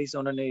जिम्मेदारी से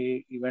उन्होंने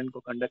event को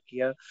conduct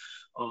किया,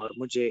 और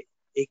मुझे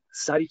एक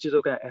सारी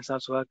चीजों का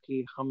एहसास हुआ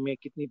कि हमें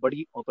कितनी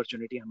बड़ी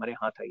अपॉर्चुनिटी हमारे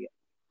हाथ आई है।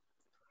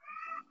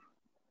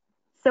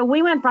 So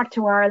we went back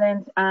to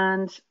Ireland,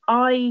 and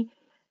I,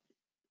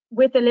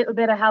 with a little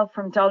bit of help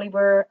from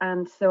Dollywer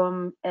and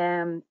some,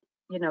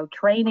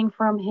 training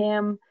from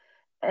him,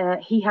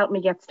 he helped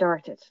me get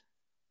started.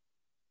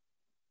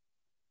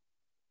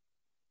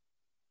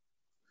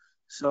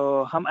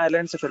 हम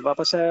आयरलैंड से फिर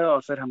वापस आए,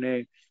 और फिर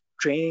हमने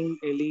ट्रेनिंग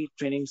ली,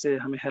 ट्रेनिंग से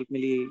हमें हेल्प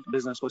मिली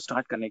बिजनेस को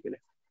स्टार्ट करने के लिए।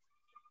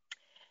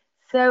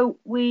 So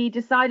we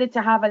decided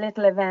to have a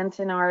little event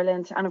in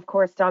Ireland, and of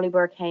course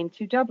Dollywer came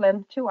to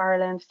Dublin, to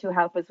Ireland, to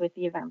help us with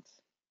the event.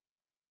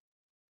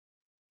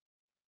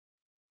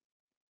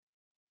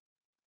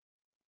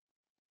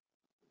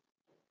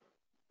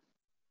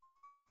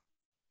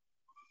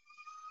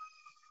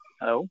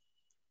 Hello?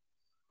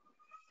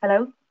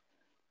 Hello?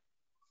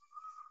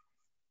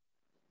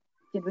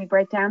 Did we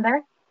break down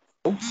there?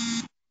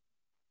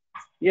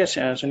 Yes,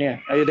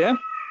 Sonia, are you there?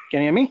 Can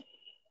you hear me?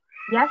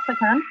 Yes, I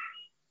can.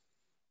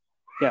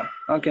 Yeah,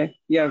 okay.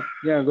 Yeah,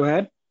 go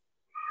ahead.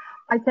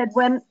 I said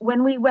when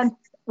we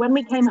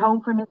came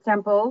home from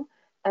Istanbul,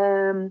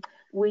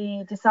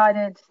 we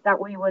decided that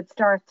we would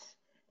start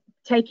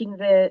taking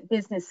the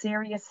business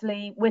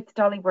seriously with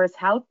Dollywer's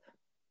help.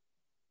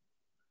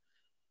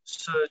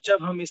 So,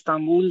 जब हम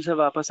Istanbul से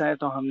वापस आए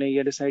तो हमने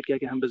ये decide किया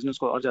कि हम बिजनेस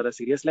को और ज्यादा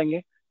सीरियस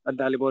लेंगे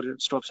डालीवर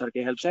स्टॉप सर की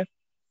हेल्प से।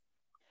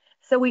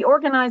 So we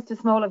organized a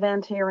small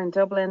event here in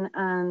Dublin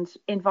and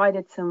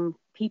invited some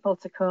people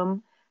to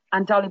come,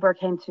 and Dollywer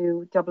came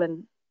to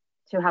Dublin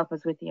to help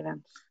us with the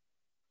event.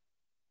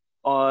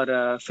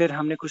 और फिर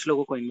हमने कुछ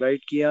लोगों को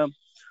इनवाइट किया,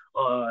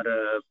 और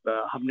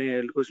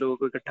हमने कुछ लोगों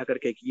को इकट्ठा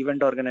करके एक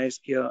इवेंट ऑर्गेनाइज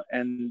किया,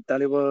 एंड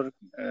डालीवर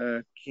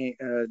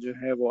जो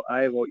है वो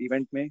आए वो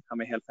इवेंट में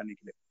हमें हेल्प करने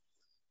के लिए।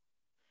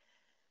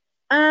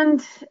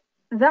 And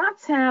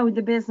that's how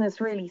the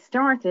business really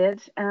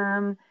started.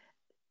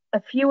 A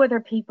few other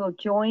people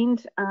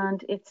joined,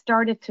 and it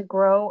started to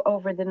grow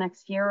over the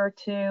next year or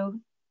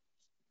two.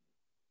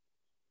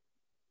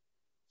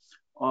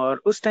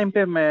 और उस टाइम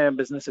पे मैं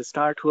बिजनेस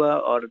स्टार्ट हुआ,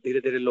 और धीरे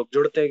धीरे लोग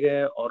जुड़ते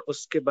गए, और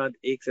उसके बाद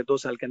 1 से 2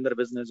 साल के अंदर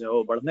बिजनेस जो है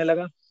वो बढ़ने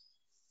लगा।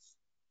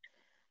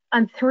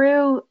 And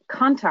through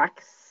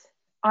contacts,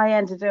 I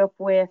ended up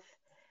with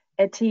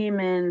a team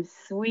in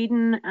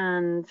Sweden,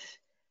 and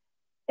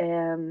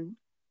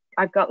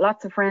I've got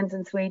lots of friends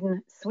in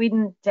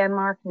Sweden,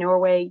 Denmark,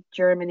 Norway,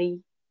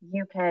 Germany,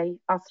 UK,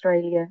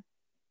 Australia,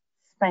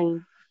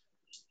 Spain.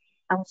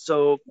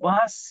 So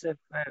वहां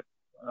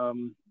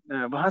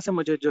से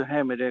मुझे जो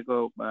है मेरे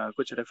को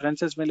कुछ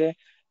रेफरेंसेस मिले,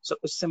 सो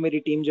उससे मेरी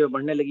टीम जो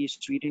बढ़ने लगी,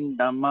 Sweden,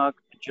 Denmark,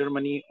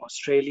 Germany,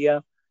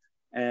 Australia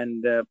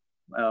and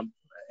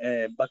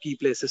बाकी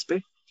प्लेसेस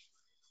पे।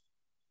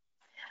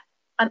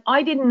 And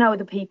I didn't know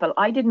the people.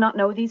 I did not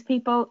know these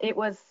people. It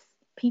was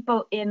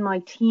people in my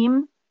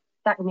team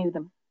that knew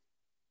them.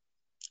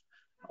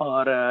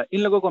 और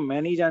इन लोगों को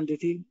मैं नहीं जानती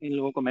थी, इन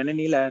लोगों को मैंने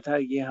नहीं लाया था,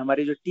 ये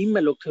हमारी जो टीम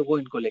में लोग थे वो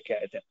इनको लेके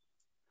आए थे।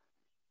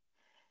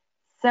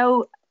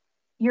 So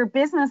your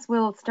business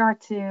will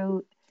start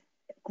to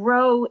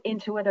grow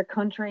into other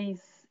countries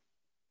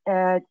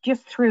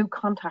just through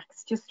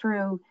contacts, just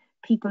through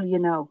people you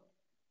know.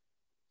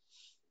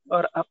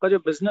 और आपका जो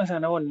बिजनेस है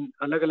ना वो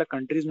अलग अलग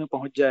कंट्रीज में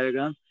पहुंच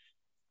जाएगा,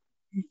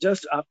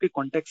 जस्ट आपके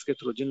कॉन्टेक्ट्स के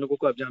थ्रू, जिन लोगों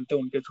को आप जानते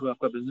हो उनके थ्रू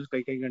आपका बिजनेस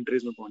कई कई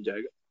कंट्रीज में पहुंच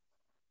जाएगा।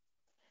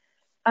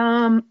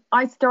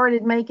 I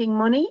started making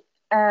money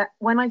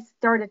when I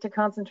started to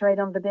concentrate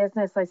on the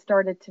business, I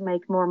started to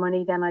make more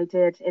money than I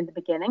did in the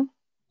beginning.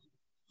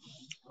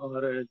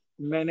 और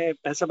मैंने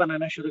पैसा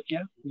बनाना शुरू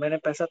किया. मैंने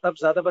पैसा तब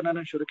ज्यादा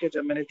बनाना शुरू किया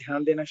जब मैंने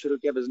ध्यान देना शुरू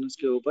किया बिजनेस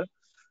के ऊपर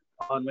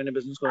और मैंने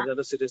बिजनेस को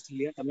ज्यादा सीरियसली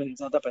लिया. तब मैंने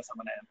ज्यादा पैसा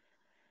बनाया.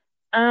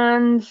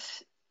 And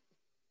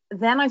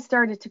then I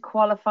started to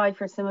qualify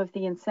for some of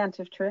the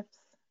incentive trips.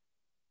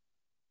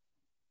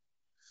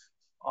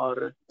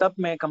 और तब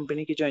मैं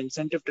कंपनी की जो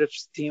इंसेंटिव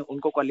ट्रिप्स थी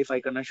उनको क्वालिफाई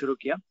करना शुरू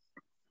किया.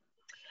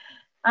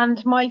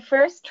 And my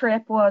first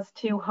trip was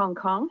to Hong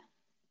Kong.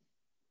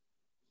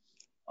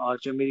 और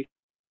जो मेरी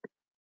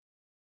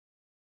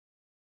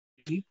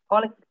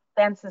all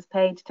expenses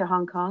paid to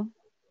Hong Kong.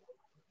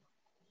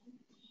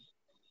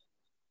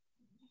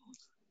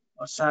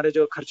 और सारे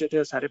जो खर्चे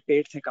थे सारे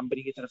पेड थे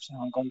कंपनी की तरफ से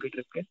हांगकांग के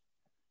ट्रिप के.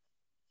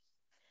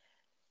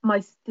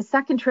 The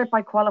second trip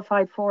I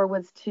qualified for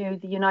was to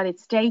the United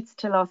States,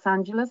 to Los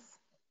Angeles.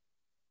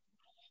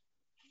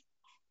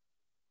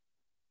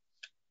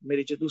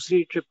 मेरी जो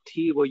दूसरी ट्रिप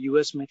थी वो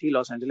यूएस में थी,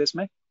 लॉस एंजलिस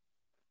में.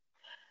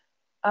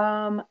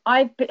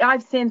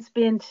 I've since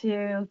been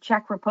to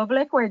Czech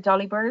Republic, where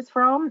Dolly Burr is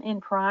from,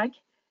 in Prague.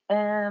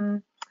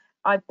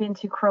 I've been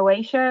to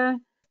Croatia.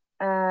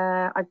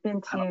 I've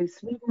been to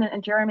Sweden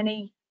and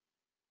Germany.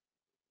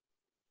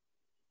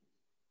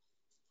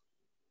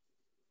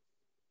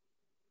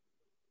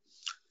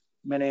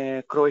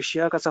 मैंने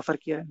Croatia का सफर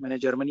किया है, मैंने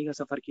जर्मनी का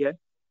सफर किया है.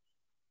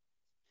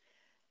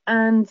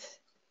 And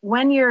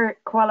when you're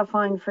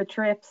qualifying for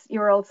trips,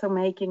 you're also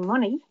making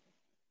money.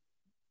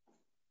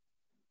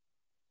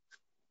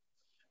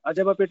 और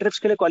जब आप ये ट्रिप्स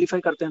के लिए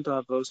क्वालिफाई करते हैं तो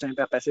आप उस टाइम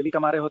पे आप पैसे भी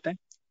कमा रहे होते हैं.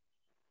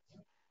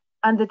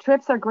 And the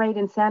trips are great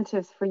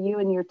incentives for you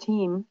and your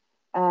team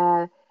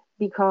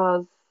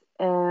because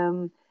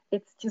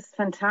it's just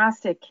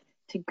fantastic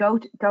to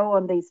go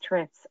on these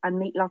trips and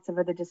meet lots of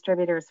other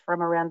distributors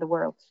from around the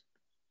world.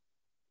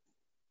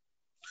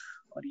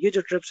 और ये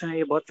जो ट्रिप्स हैं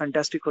ये बहुत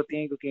fantastic होती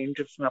हैं क्योंकि इन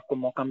trips में आपको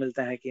मौका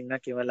मिलता है कि न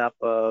केवल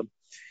आप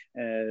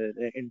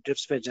इन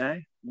ट्रिप्स पे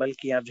जाएं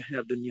बल्कि आप जो है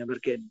आप दुनिया भर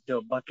के जो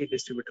बाकी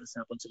डिस्ट्रीब्यूटर्स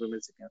हैं आप उनसे भी मिल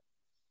सकें.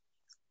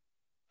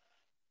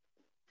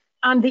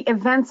 And the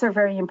events are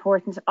very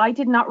important. I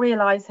did not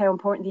realize how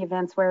important the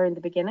events were in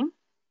the beginning.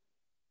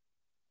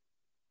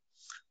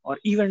 और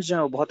इवेंट्स जो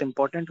हैं वो बहुत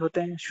इंपॉर्टेंट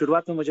होते हैं.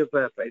 शुरुआत में मुझे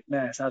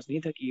इतना एहसास नहीं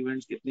था कि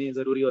इवेंट्स कितने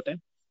जरूरी होते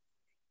हैं.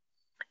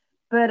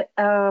 But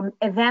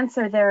events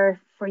are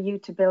there for you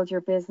to build your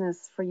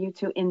business, for you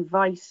to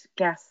invite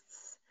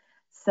guests.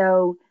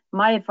 So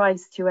my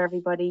advice to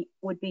everybody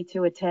would be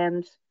to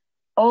attend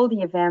all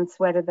the events,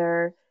 whether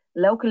they're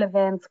local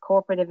events,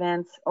 corporate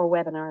events, or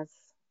webinars.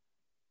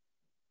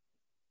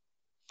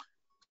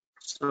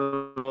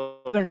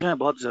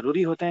 बहुत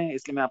जरूरी होते हैं,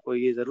 इसलिए मैं आपको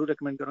ये जरूर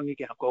recommend करूंगी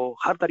कि आपको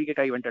हर तरीके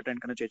का इवेंट अटेंड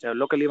करना चाहिए, चाहे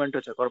लोकल इवेंट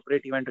हो, चाहे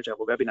कॉर्पोरेट इवेंट हो, चाहे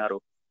वो वेबिनार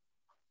हो.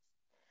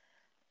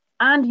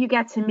 And you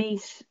get to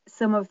meet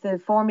some of the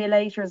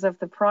formulators of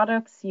the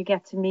products. You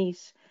get to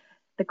meet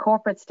the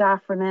corporate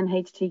staff from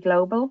NHT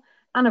Global.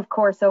 And of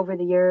course, over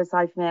the years,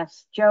 I've met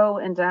Joe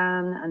and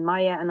Dan and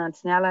Maya and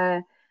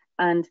Antonella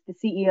and the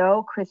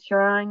CEO, Chris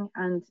Shrang,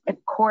 and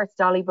of course,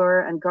 Dolly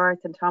Burr and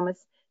Garth and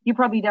Thomas. You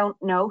probably don't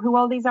know who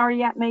all these are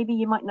yet. Maybe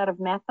you might not have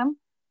met them,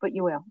 but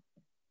you will.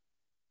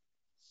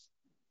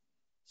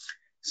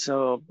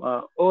 So,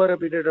 over a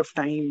period of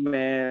time,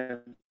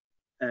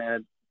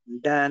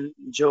 Dan,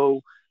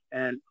 Joe,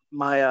 and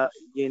Maya,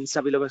 ये इन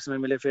सभी लोगों से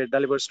मिले. फिर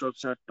Daliber Stop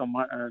sir,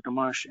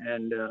 Tomash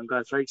and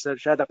Garth, right sir?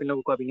 शायद आप इन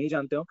लोगों को अभी नहीं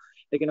जानते हो,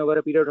 लेकिन over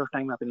a period of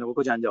time आप इन लोगों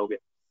को जान जाओगे.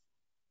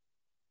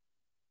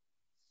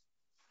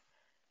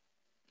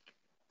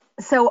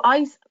 So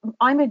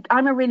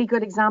I'm a really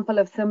good example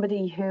of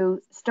somebody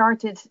who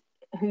started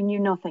who knew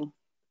nothing.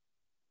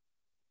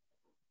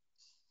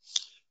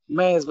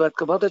 मैं इस बात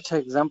का बहुत अच्छा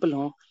एग्जांपल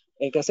हूँ,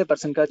 एक ऐसे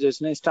पर्सन का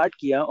जिसने स्टार्ट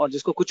किया और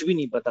जिसको कुछ भी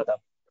नहीं पता था.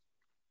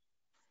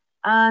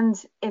 And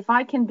if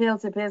I can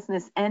build a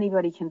business,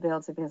 anybody can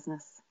build a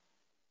business.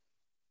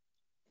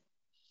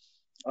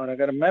 और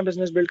अगर मैं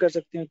बिजनेस बिल्ड कर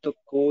सकती हूँ तो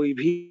कोई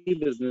भी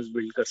बिजनेस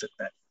बिल्ड कर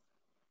सकता है.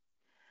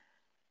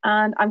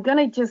 And I'm going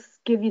to just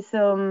give you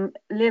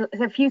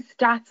a few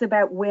stats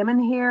about women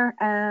here.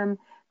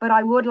 But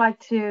I would like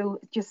to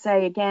just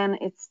say again,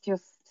 it's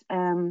just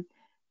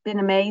been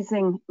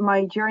amazing.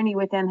 My journey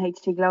with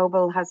NHT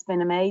Global has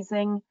been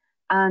amazing.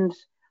 And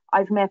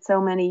I've met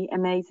so many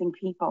amazing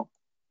people.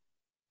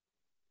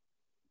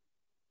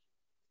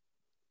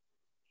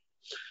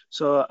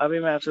 So, अभी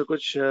मैं आपसे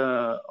कुछ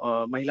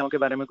महिलाओं के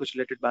बारे में कुछ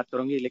related बात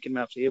करूंगी, लेकिन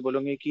मैं आपसे ये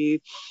बोलूंगी कि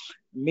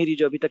मेरी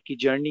जो अभी तक की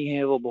जर्नी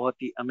है वो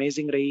बहुत ही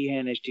अमेजिंग रही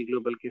है. NHT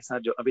ग्लोबल के साथ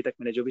जो अभी तक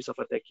मैंने जो भी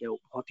सफर तय किया वो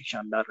बहुत ही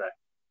शानदार रहा है.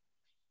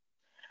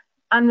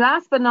 And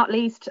last but not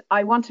least,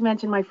 I want to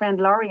mention my friend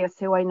Laureus,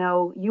 who I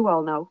know you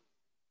all know.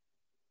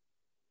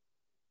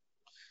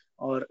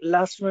 और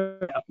लास्ट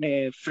में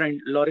अपने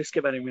फ्रेंड लॉरिस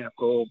के बारे में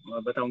आपको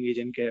बताऊंगी,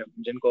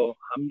 जिनको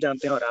हम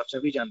जानते हैं और आप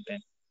सभी जानते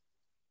हैं.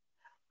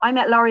 I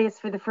met Laureus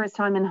for the first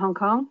time in Hong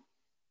Kong.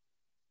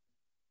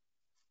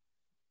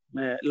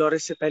 मैं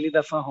लॉरिस से पहली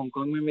दफा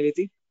हांगकांग में मिली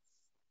थी.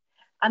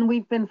 And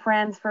we've been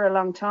friends for a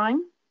long time.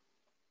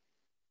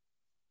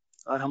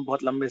 और हम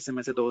बहुत लंबे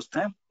समय से दोस्त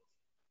हैं.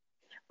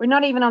 We're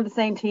not even on the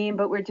same team,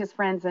 but we're just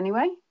friends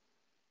anyway.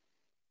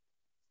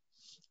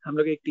 हम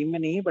लोग एक टीम में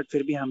नहीं है, but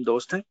फिर भी हम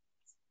दोस्त हैं.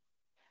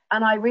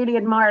 And I really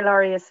admire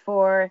Laureus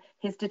for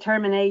his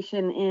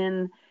determination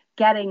in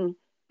getting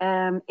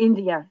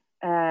India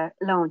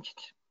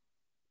launched.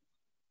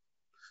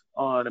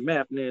 और मैं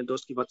अपने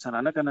दोस्त की बहुत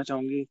सराहना करना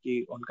चाहूंगी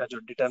कि उनका जो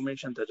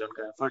डिटर्मिनेशन था, जो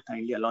उनका एफर्ट था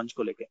इंडिया लॉन्च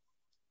को लेके.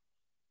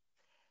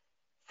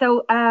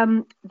 So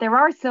there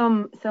are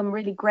some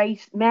really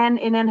great men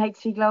in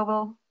NHT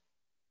Global.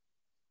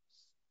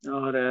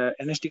 और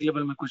NHT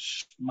ग्लोबल में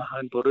कुछ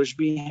महान पुरुष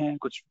भी हैं,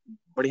 कुछ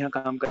बढ़िया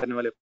काम करने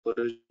वाले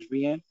पुरुष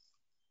भी हैं.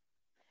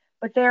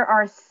 But there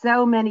are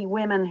so many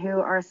women who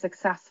are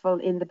successful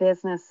in the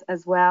business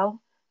as well,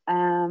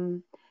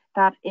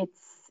 that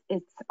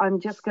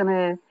I'm just going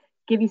to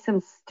give you some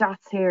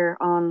stats here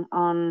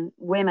on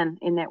women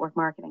in network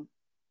marketing.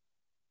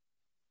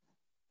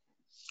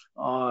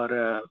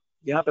 और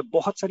यहाँ पे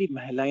बहुत सारी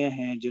महिलाएं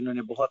हैं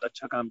जिन्होंने बहुत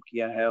अच्छा काम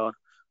किया है और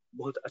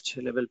बहुत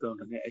अच्छे लेवल पे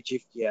उन्होंने अचीव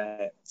किया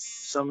है.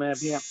 सो मैं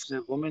अभी आपसे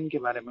वुमेन के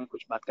बारे में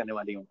कुछ बात करने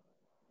वाली हूँ.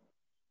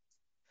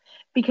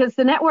 Because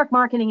the network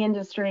marketing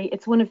industry,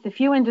 it's one of the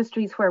few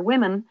industries where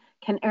women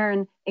can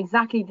earn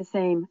exactly the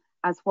same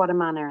as what a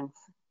man earns.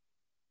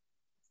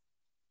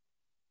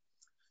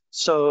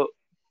 So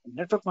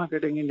network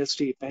marketing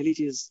industry पहली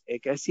चीज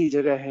एक ऐसी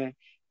जगह है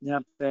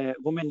जहाँ पे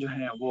वुमेन जो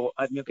है वो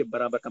आदमियों के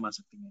बराबर कमा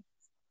सकती हैं.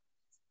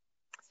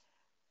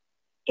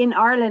 In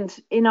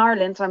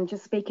Ireland, I'm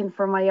just speaking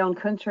for my own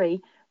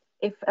country.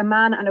 If a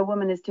man and a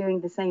woman is doing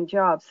the same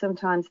job,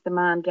 sometimes the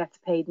man gets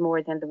paid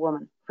more than the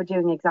woman for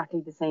doing exactly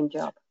the same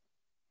job.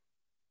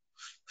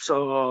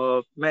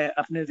 So मैं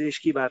अपने देश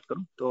की बात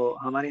करूं तो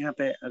हमारे यहाँ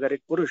पे अगर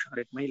एक पुरुष और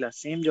एक महिला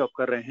सेम जॉब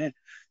कर रहे हैं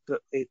तो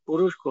एक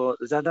पुरुष को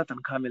ज्यादा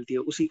तनख्वाह मिलती है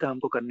उसी काम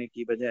को करने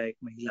की बजाय एक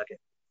महिला के.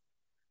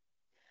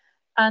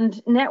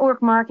 And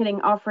network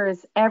marketing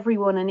offers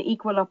everyone an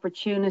equal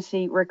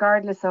opportunity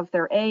regardless of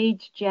their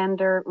age,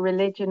 gender,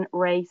 religion,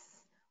 race,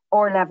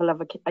 or level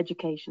of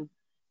education.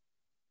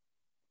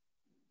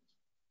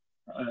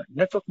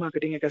 Network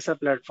marketing एक ऐसा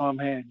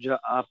प्लेटफॉर्म है जो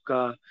आप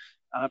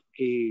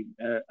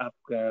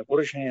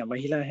पुरुष हैं या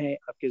महिला हैं,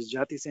 आप किस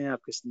जाति से हैं,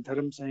 आप किस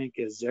धर्म से हैं,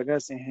 किस जगह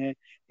से हैं,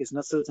 किस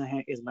नस्ल से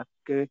हैं, इस बात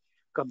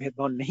का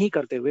भेदभाव नहीं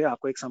करते हुए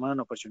आपको एक समान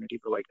अपॉर्चुनिटी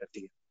प्रोवाइड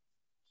करती है.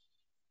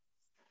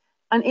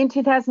 And in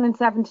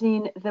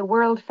 2017, the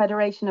World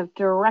Federation of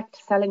Direct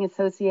Selling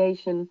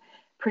Association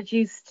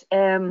produced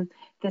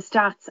the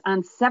stats,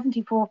 and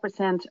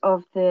 74%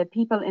 of the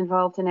people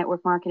involved in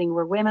network marketing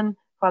were women,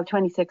 while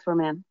 26 were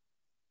men.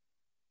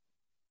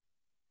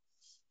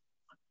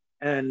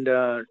 And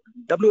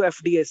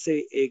WFDA से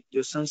एक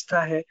जो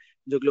संस्था है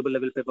जो ग्लोबल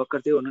लेवल पे work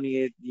करते हैं, उन्होंने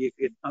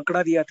ये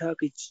आंकड़ा दिया था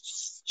कि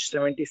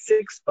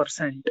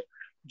 76%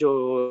 जो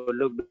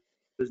लोग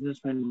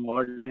बिजनेसमैन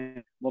मॉडल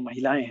हैं वो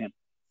महिलाएं हैं.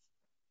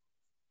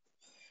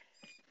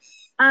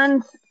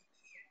 And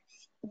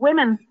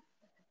women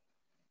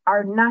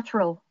are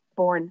natural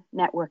born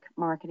network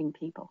marketing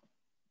people.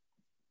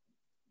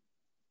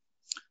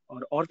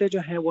 और औरतें जो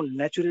हैं वो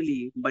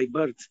naturally by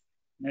birth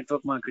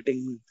network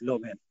marketing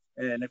लोग हैं,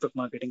 नेटवर्क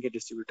मार्केटिंग के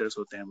डिस्ट्रीब्यूटर्स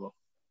होते हैं. वो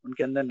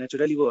उनके अंदर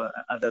नेचुरली वो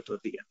आदत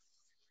होती है.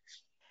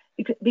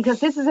 Because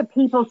this is a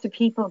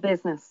people-to-people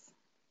business.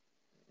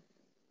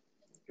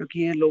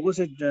 क्योंकि ये लोगों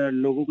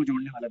को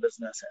जोड़ने वाला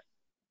बिजनेस है.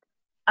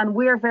 And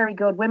we're very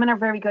good. Women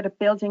are very good at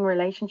building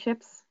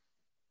relationships.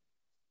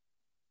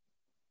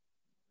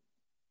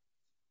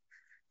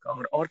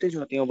 और औरतें जो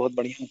होती हैं वो बहुत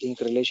बढ़िया होती हैं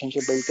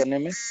रिलेशनशिप बिल्ड करने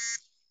में.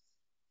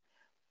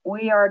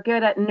 We are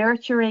good at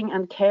nurturing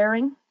and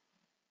caring.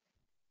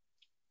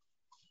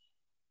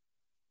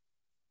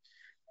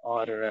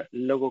 और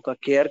लोगों का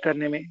केयर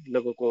करने में,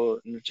 लोगों को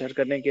नर्चर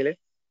करने के लिए.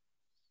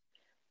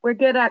 We're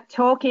good at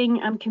talking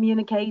and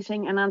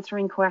communicating and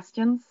answering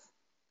questions.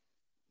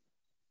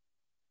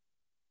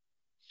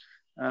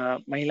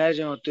 महिलाएं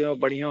जो होती हैं वो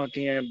बढ़िया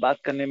होती हैं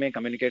बात करने में,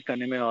 कम्युनिकेट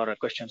करने में और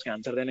क्वेश्चंस के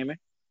आंसर देने में.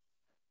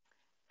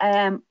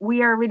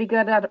 We are really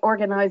good at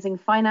organizing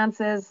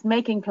finances,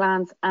 making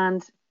plans,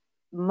 and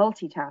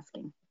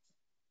multitasking.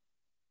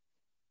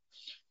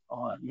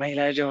 और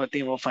महिलाएं जो होती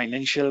हैं वो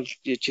फाइनेंशियल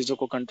चीजों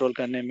को कंट्रोल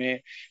करने में,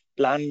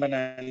 प्लान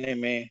बनाने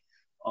में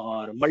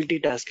और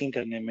मल्टीटास्किंग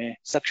करने में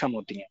सक्षम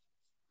होती हैं.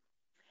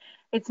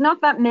 It's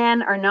not that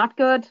men are not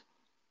good.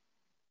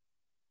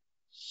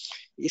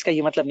 इसका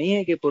ये मतलब नहीं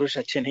है कि पुरुष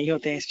अच्छे नहीं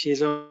होते हैं इस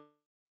चीजों.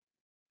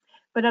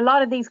 But a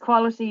lot of these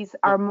qualities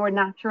are more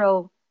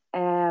natural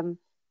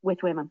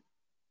with women.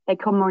 They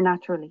come more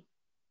naturally.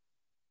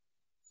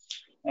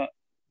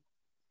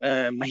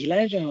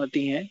 महिलाएं जो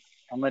होती हैं,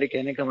 हमारे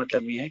कहने का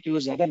मतलब ये है कि वो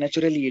ज्यादा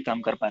नेचुरली ये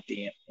काम कर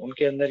पाती हैं,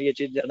 उनके अंदर ये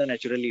चीज ज्यादा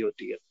नेचुरली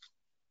होती है.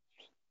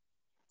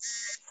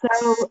 So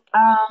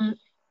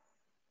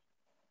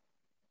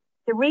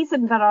the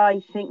reason that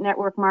I think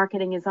network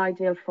marketing is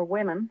ideal for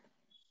women,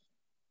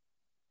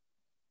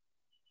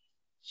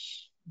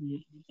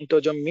 तो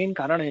जो मेन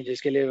कारण है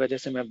जिसके लिए वजह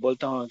से मैं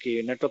बोलता हूँ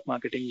कि नेटवर्क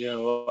मार्केटिंग जो है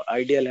वो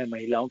आइडियल है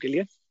महिलाओं के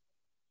लिए.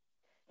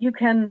 you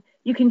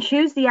can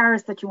choose the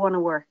hours that you want to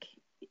work.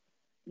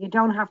 You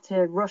don't have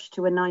to rush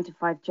to a 9 to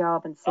 5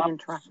 job and sit in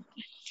traffic.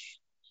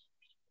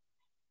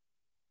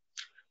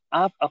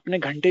 आप अपने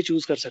घंटे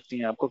चूज कर सकती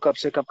हैं, आपको कब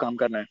से कब काम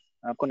करना है।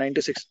 आपको 9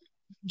 to 6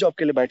 जॉब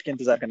के लिए बैठ के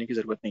इंतजार करने की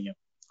जरूरत नहीं है।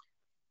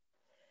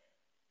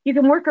 You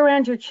can work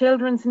around your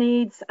children's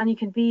needs and you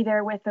can be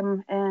there with them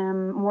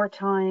more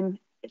time.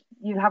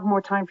 You have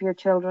more time for your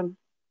children.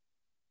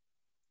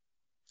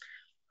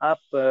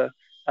 आप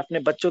अपने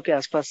बच्चों के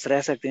आसपास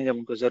रह सकते हैं जब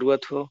उनको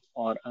जरूरत हो,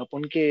 और आप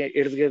उनके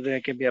इर्द गिर्द रह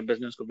के भी आप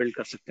बिजनेस को बिल्ड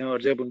कर सकते हैं।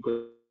 और जब उनको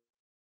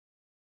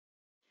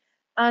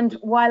And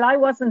while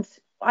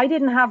I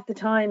didn't have the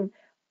time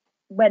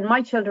when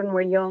my children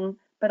were young,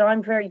 but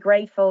I'm very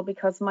grateful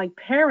because my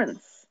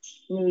parents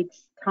need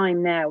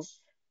time now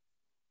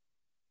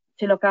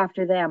to look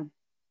after them.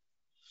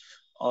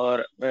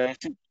 और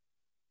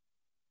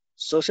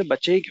सिर्फ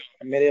बच्चे ही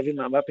क्यों, मेरे अभी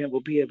माँ बाप हैं, वो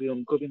भी अभी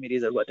उनको भी मेरी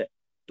जरूरत है,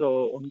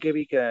 तो उनके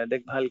भी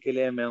देखभाल के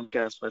लिए मैं उनके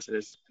आसपास रह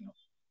सकती हूँ।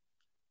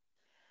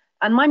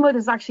 And my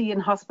mother's actually in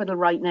hospital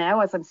right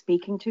now as I'm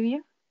speaking to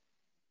you.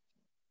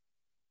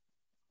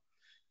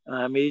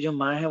 मेरी जो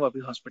माँ है वो अभी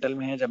हॉस्पिटल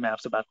में है जब मैं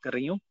आपसे बात कर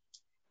रही हूँ।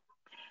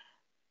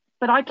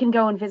 But I can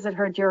go and visit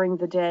her during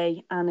the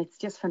day, and it's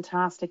just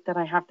fantastic that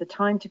I have the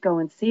time to go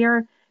and see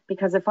her,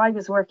 because if I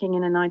was working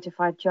in a 9 to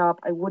 5 job,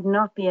 I would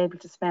not be able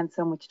to spend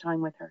so much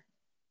time with her.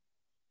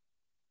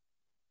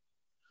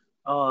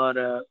 और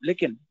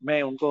लेकिन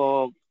मैं उनको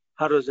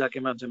हर रोज जाके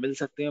मैं उनसे मिल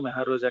सकती हूँ, मैं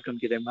हर रोज जाके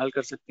उनकी देखभाल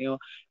कर सकती हूँ,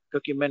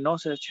 क्योंकि मैं 9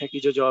 से 6 की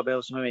जो जॉब है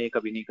उसमें मैं ये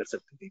कभी नहीं कर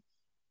सकती थी।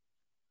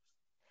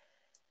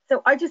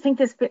 So I just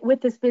think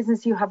with this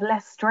business, you have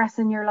less stress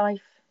in your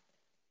life.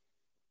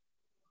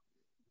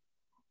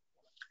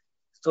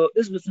 तो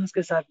इस बिजनेस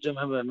के साथ जो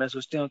मैं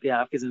सोचती हूँ कि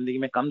आपकी जिंदगी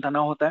में कम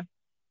तनाव होता है।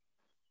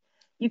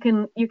 You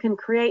can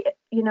create,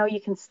 you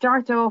can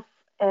start off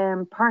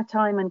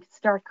part-time and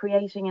start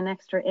creating an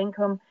extra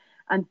income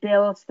and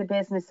build the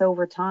business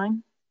over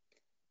time.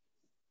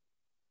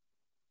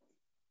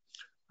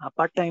 आप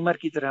पार्ट टाइमर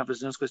की तरह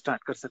बिजनेस को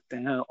स्टार्ट कर सकते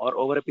हैं, और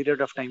over a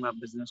period of time आप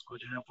बिजनेस को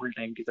जो है फुल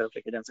टाइम की तरफ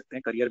लेके जा सकते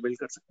हैं, करियर बिल्ड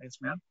कर सकते हैं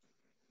इसमें आप।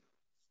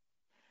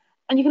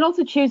 And you can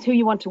also choose who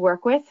you want to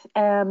work with.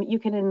 You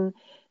can,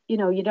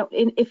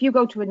 if you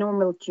go to a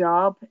normal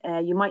job,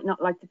 you might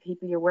not like the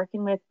people you're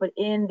working with, but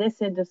in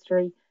this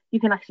industry, you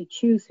can actually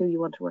choose who you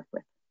want to work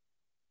with.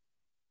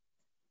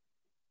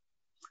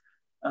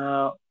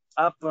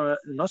 आप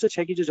 9 से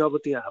 6 की जो job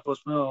होती है आप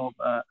उसमें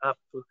आप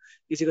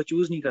किसी का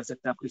चूज नहीं कर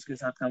सकते आप किसके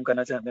साथ काम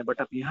करना चाहते हैं,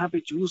 बट आप यहाँ पे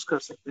चूज कर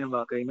सकते हैं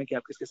वाकई में कि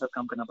आप किसके साथ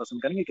काम करना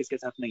पसंद करेंगे, किसके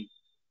साथ नहीं।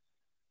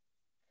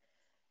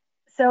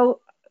 So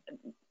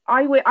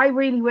I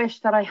really wish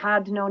that I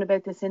had known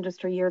about this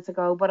industry years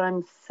ago, but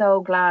I'm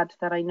so glad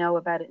that I know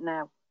about it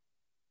now.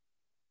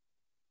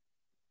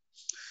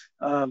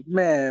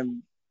 मैं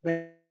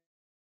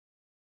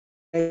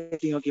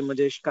कहती हूँ कि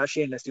मुझे काश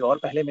ये इंडस्ट्री और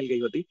पहले मिल गई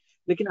होती,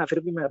 लेकिन फिर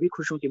भी मैं अभी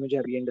खुश हूँ कि मुझे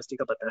अभी इंडस्ट्री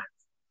का पता है।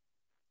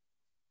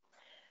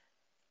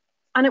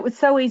 And it was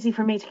so easy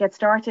for me to get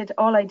started.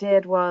 All I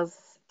did was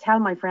tell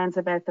my friends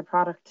about the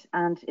product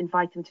and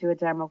invite them to a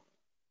demo.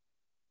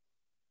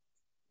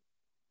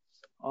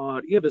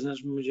 और ये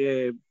बिजनेस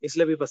मुझे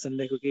इसलिए भी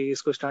पसंद है क्योंकि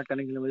इसको स्टार्ट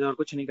करने के लिए मुझे और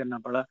कुछ नहीं करना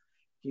पड़ा,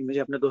 कि मुझे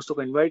अपने दोस्तों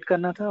को इनवाइट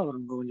करना था और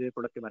उनको मुझे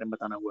प्रोडक्ट के बारे में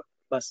बताना हुआ,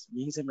 बस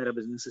यहीं से मेरा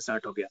बिजनेस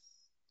स्टार्ट हो गया।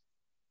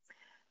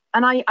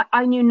 And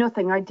I knew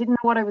nothing. I didn't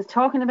know what I was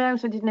talking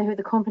about. I didn't know who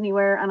the company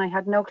were, and I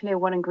had no clue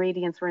what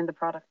ingredients were in the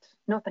product.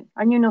 Nothing.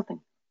 I knew nothing.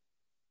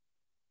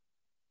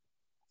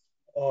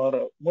 और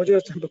मुझे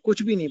उस time पे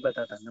कुछ भी नहीं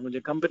पता था, ना मुझे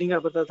कंपनी का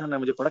पता था, ना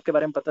मुझे प्रोडक्ट के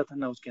बारे में पता था,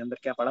 ना उसके अंदर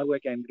क्या पड़ा हुआ है,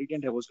 क्या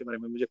इंग्रेडिएंट है वो उसके बारे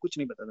में मुझे कुछ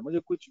नहीं पता था, मुझे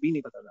कुछ भी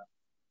नहीं पता था।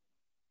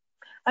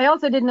 I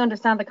also didn't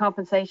understand the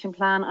compensation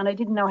plan, and I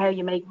didn't know how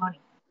you make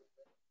money.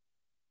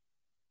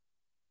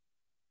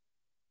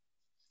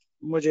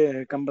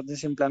 मुझे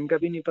कंपनसेशन प्लान का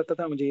भी नहीं पता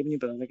था, मुझे ये भी नहीं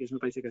पता था कि इसमें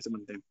पैसे कैसे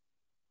बनते हैं।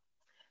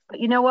 But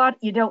you know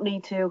what? You don't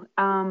need to.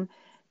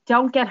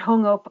 Don't get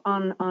hung up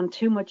on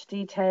too much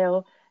detail.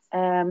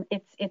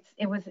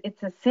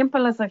 It's as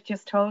simple as I've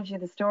just told you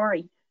the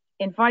story.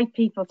 Invite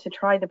people to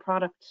try the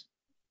product.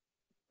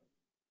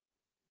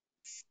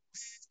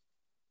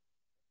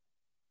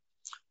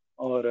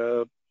 और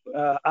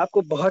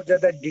आपको बहुत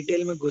ज्यादा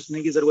detail में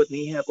घुसने की जरूरत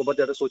नहीं है, आपको बहुत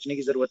ज्यादा सोचने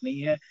की जरूरत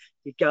नहीं है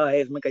कि क्या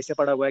है इसमें, कैसे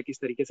पड़ा हुआ है,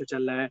 किस तरीके से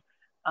चल रहा है।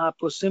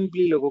 आपको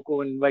सिंपली लोगों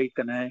को इनवाइट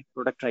करना है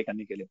प्रोडक्ट ट्राई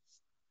करने के लिए।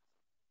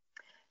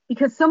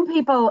 Because some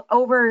people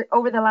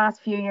over the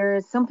last few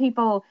years, some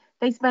people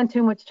they spend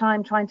too much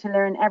time trying to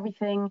learn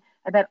everything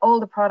about all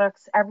the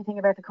products, everything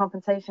about the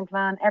compensation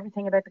plan,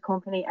 everything about the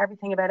company,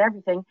 everything about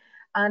everything,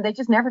 and they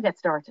just never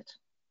get started.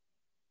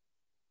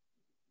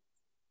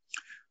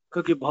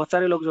 क्योंकि बहुत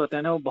सारे लोग जो होते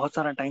हैं ना वो बहुत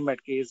सारा टाइम बैठ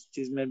के इस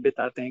चीज में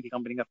बिताते हैं कि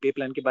कंपनी का पे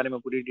प्लान के बारे में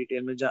पूरी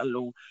डिटेल में जान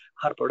लूं,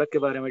 हर प्रोडक्ट के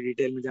बारे में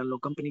डिटेल में जान लूं,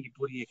 कंपनी की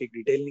पूरी एक एक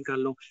डिटेल निकाल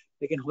लूं,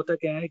 लेकिन होता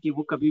क्या है कि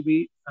वो कभी भी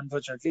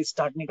अनफॉर्चुनेटली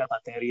स्टार्ट नहीं कर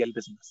पाते हैं real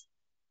business.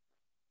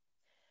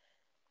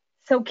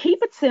 So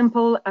keep it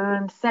simple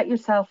and set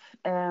yourself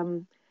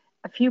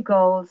a few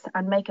goals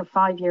and make a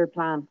 5-year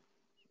plan.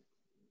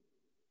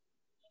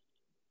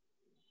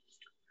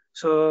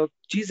 सो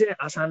चीजें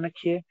आसान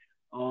रखिए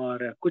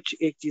और कुछ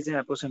एक चीजें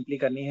आपको सिंपली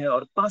करनी है,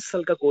 और 5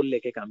 साल का गोल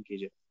लेके काम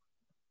कीजिए।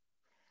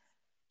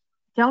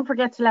 Don't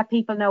forget to let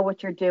people know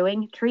what you're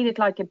doing. Treat it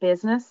like a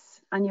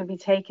business and you'll be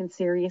taken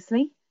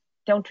seriously.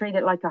 Don't treat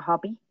it like a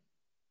hobby.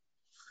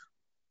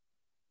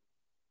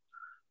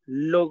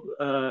 लोग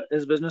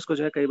इस बिजनेस को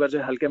जो है कई बार जो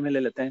है हल्के में ले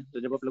लेते हैं, तो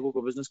जब आप लोगों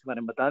को बिजनेस के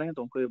बारे में बता रहे हैं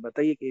तो उनको ये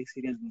बताइए कि एक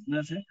सीरियस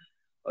बिजनेस है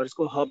और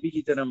इसको हॉबी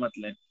की तरह मत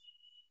लें.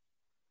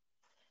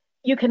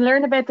 You can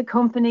learn about the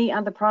company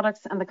and the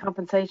products and the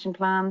compensation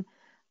plan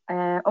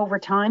over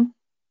time.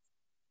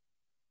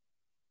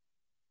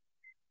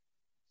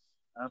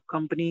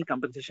 Company,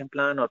 compensation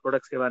plan और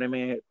प्रोडक्ट्स के बारे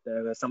में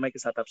समय के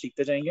साथ आप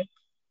सीखते जाएंगे.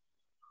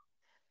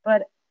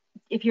 But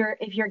if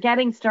you're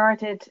getting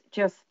started,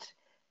 just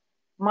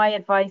my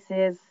advice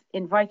is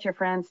invite your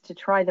friends to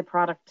try the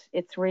product.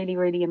 It's really,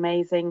 really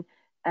amazing.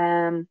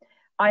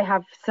 I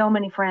have so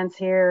many friends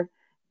here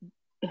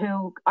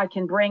who I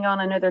can bring on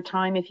another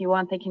time if you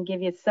want. They can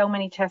give you so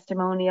many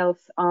testimonials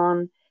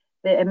on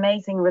the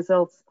amazing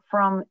results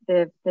from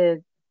the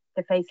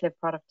facelift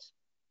product.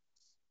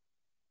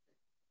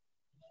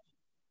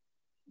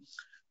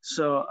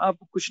 So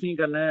आपको कुछ नहीं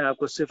करना है,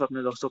 आपको सिर्फ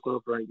अपने दोस्तों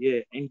को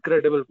ये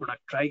इनक्रेडिबल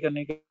प्रोडक्ट ट्राई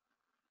करने के.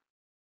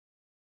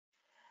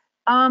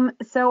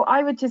 So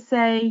I would just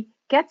say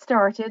get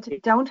started,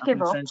 don't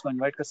give अपने up. फ्रेंड्स को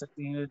इनवाइट कर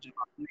सकती हैं.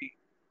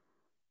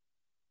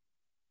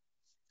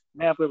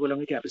 मैं आपको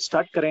बोलूंगी कि आप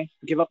स्टार्ट करें,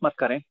 गिव अप मत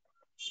करें.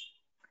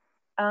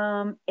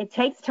 It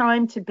takes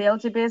time to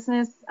build a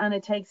business and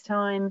it takes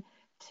time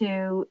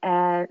to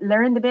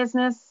learn the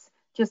business,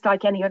 just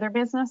like any other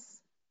business.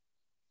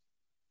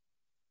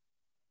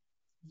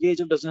 ये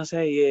जो बिजनेस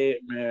है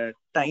ये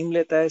टाइम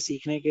लेता है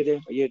सीखने के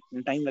लिए, ये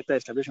टाइम लगता है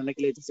एस्टेब्लिश होने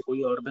के लिए, जैसे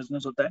कोई और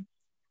बिजनेस होता है.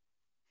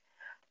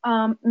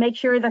 Make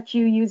sure that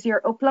you use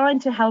your upline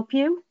to help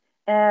you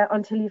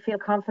until you feel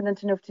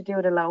confident enough to do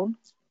it alone.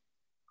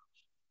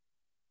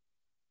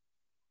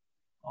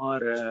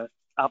 और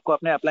आपको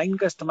अपने अपलाइन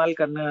का इस्तेमाल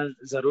करना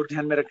जरूर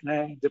ध्यान में रखना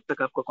है जब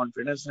तक आपको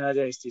कॉन्फिडेंस ना आ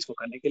जाए इस चीज को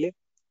करने के लिए.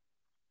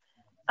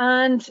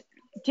 And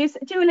just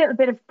do a little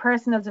bit of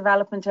personal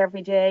development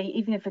every day,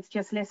 even if it's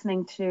just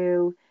listening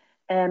to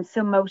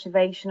some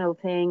motivational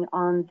thing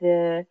on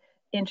the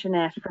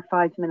internet for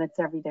 5 minutes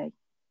every day.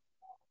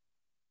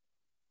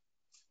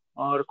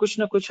 और कुछ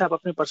ना कुछ आप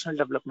अपने पर्सनल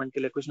डेवलपमेंट के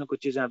लिए कुछ ना कुछ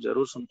चीजें आप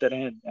जरूर सुनते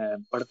रहें,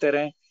 पढ़ते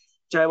रहें,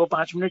 चाहे वो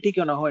 5 मिनट ही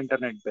क्यों ना हो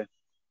इंटरनेट पे.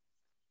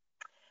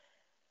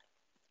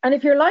 And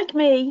if you're like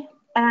me,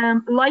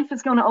 life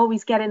is going to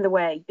always get in the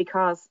way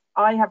because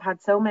I have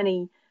had so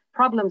many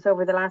problems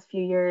over the last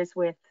few years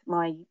with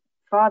my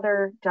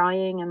father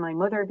dying and my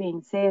mother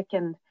being sick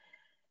and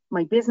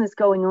my business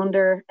going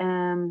under.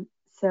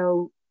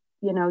 So,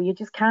 you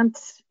just can't,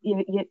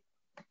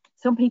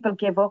 some people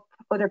give up,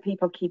 other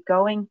people keep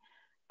going.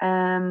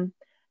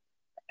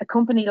 A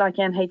company like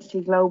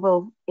NHT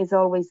Global is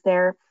always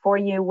there for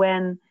you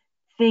when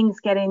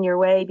things get in your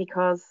way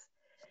because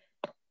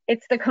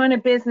it's the kind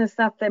of business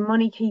that the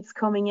money keeps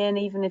coming in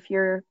even if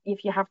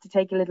you have to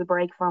take a little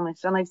break from it,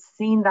 and I've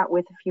seen that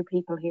with a few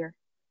people here.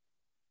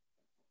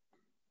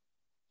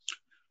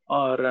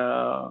 और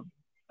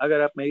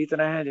अगर आप मेरी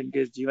तरह हैं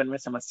जिनके जीवन में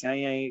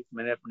समस्याएं आई,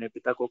 मैंने अपने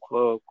पिता को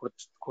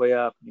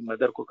खोया, अपनी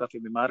मदर को काफी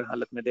बीमार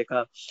हालत में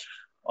देखा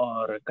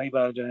और कई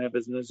बार जो है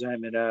बिजनेस जो है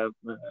मेरा,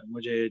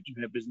 मुझे जो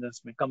है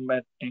बिजनेस में कम मैं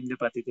टाइम दे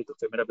पाती थी तो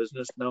फिर मेरा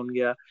बिजनेस डाउन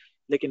गया,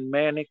 लेकिन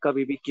मैंने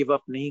कभी भी गिव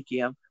अप नहीं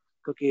किया.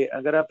 क्योंकि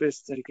अगर आप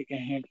इस तरीके के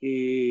हैं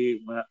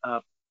कि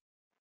आप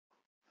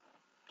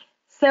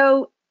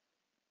So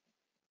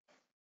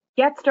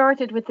get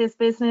started with this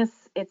business.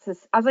 It's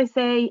as I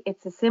say,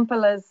 it's as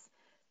simple as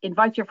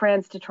invite your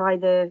friends to try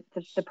the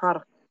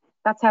product.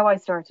 That's how I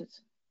started.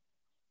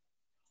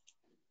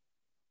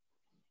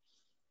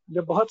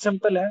 जो बहुत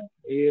सिंपल है,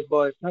 ये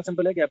बहुत इतना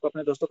सिंपल है कि आपको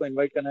अपने दोस्तों को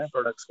इनवाइट करना है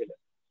प्रोडक्ट्स के लिए.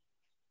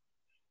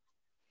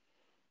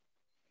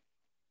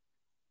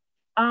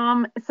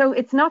 So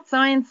it's not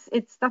science.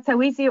 That's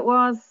how easy it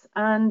was,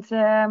 and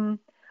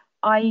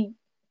I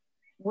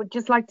would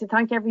just like to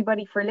thank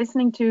everybody for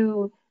listening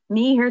to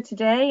me here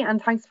today,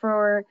 and thanks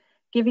for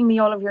giving me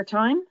all of your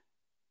time.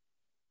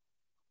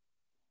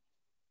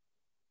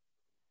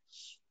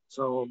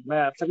 So मैं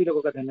आप सभी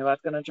लोगों का धन्यवाद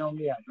करना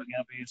चाहूंगी, आप लोग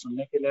यहाँ पे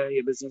सुनने के लिए.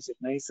 ये बिजनेस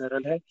इतना ही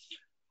सरल है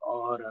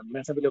और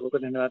मैं सभी लोगों को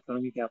धन्यवाद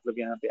करूंगी कि आप लोग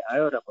यहाँ पे आए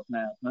और आप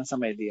अपना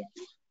समय दिया.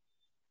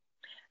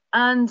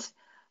 And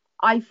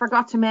I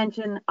forgot to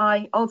mention,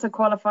 I also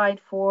qualified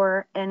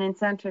for an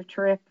incentive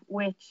trip,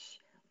 which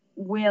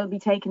will be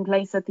taking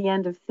place at the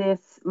end of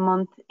this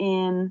month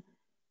in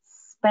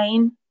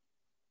Spain,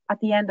 at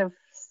the end of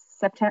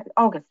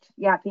August.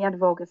 Yeah, at the end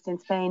of August in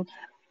Spain,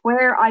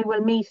 where I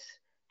will meet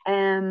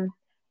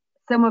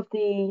some of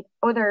the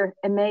other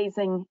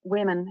amazing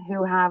women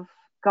who have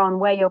gone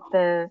way up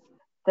the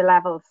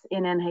levels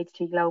in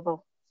NHT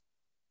Global.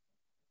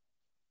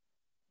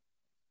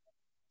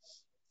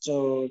 So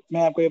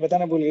मैं आपको ये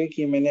बताना भूल गई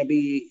कि मैंने अभी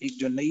एक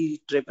जो नई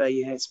ट्रिप आई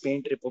है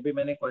स्पेन ट्रिप, वो भी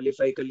मैंने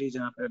क्वालिफाई कर ली,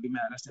 जहाँ पे अभी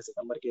मैं अगस्त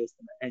सितंबर के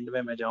एंड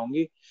में मैं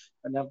जाऊंगी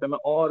और जहाँ पे मैं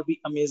और भी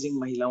अमेजिंग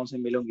महिलाओं से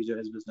मिलूंगी जो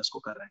इस बिजनेस को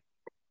कर रहे हैं.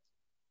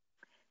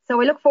 So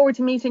I look forward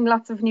to meeting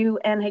lots of new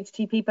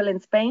NHT people in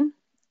Spain.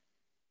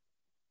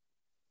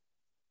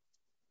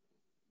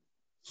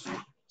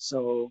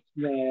 So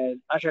मैं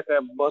आशा कर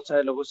बहुत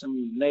सारे लोगों से,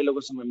 नए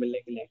लोगों से मैं मिलने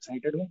के लिए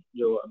एक्साइटेड हूँ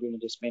जो अभी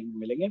मुझे स्पेन में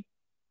मिलेंगे.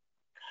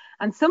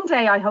 And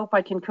someday I hope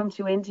I can come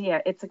to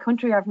India. It's a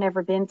country I've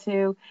never been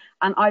to,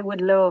 and I would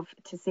love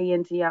to see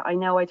India. I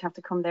know I'd have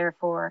to come there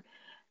for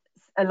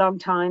a long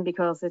time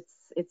because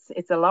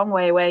it's a long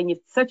way away, and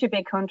it's such a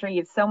big country.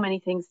 You have so many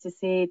things to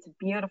see. It's a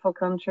beautiful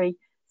country.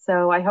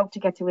 So I hope to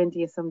get to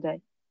India someday.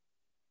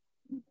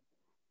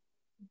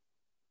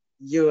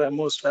 You are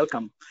most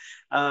welcome.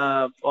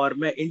 और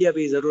मैं India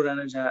भी जरूर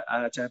आना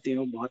चाहती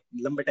हूँ। बहुत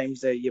लंबे time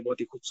से ये बहुत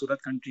ही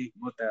खूबसूरत कंट्री,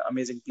 बहुत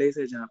अमेजिंग प्लेस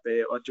है जहाँ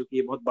पे, और जो कि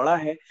ये बहुत बड़ा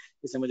है,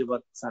 इसलिए मुझे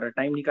बहुत सारा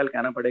टाइम निकाल के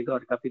आना पड़ेगा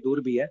और काफी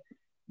दूर भी है,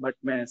 बट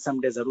मैं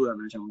समडे जरूर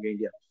आना चाहूंगा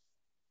India.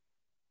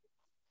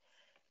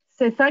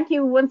 So thank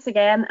you once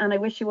again, and I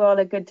wish you all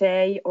a good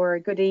day or a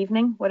good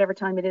evening, whatever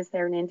time it is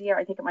there in India.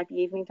 I think it might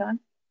be evening time.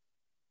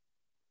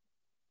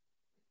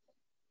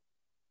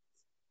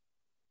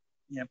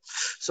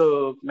 So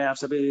मैं आप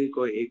सभी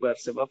को एक बार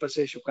से वापस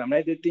से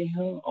शुभकामनाएं देती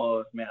हूँ,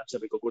 और मैं आप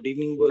सभी को गुड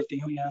इवनिंग बोलती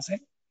हूँ यहाँ से।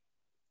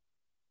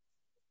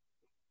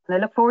 And I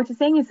look forward to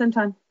seeing you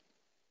sometime.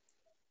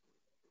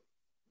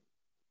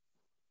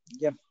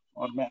 Yeah,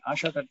 और मैं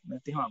आशा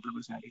करती हूँ आप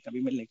लोगों से आगे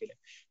कभी मिलने के लिए।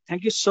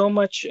 Thank you so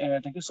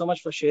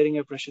much for sharing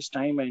your precious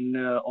time and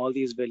all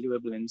these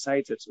valuable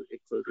insights.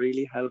 It will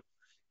really help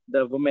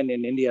the women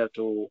in India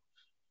to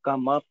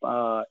come up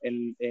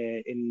in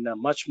a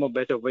much more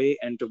better way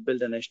and to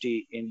build an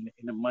NHT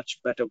in a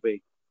much better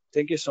way.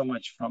 Thank you so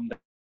much from the.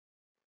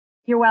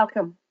 You're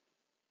welcome.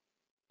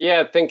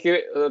 Yeah, thank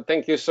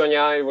you,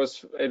 Sonia.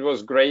 It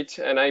was great,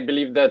 and I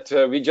believe that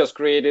we just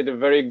created a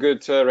very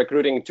good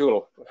recruiting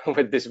tool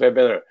with this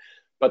webinar.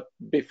 But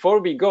before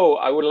we go,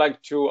 I would like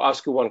to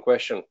ask you one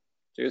question.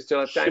 Do you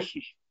still have time?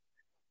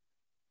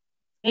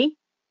 Me?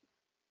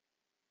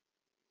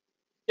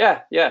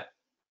 Yeah.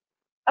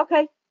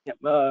 Okay.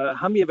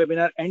 हम ये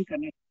webinar and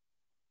करने।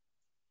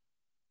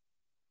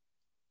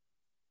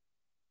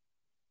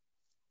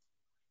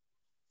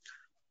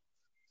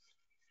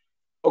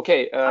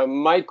 Okay,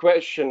 my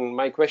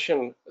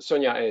question,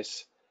 Sonia,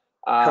 is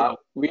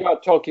we are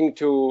talking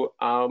to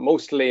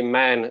mostly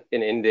men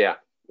in India.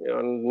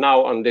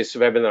 Now on this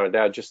webinar,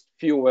 there are just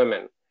few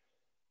women.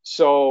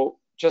 So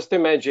just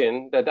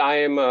imagine that I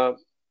am a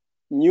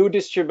new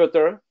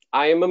distributor.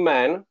 I am a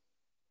man.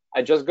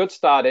 I just got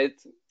started.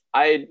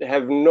 I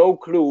have no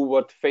clue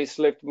what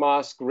facelift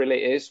mask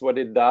really is, what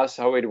it does,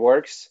 how it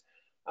works.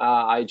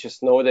 I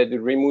just know that it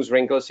removes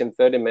wrinkles in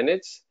 30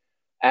 minutes.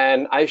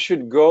 And I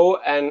should go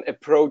and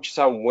approach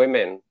some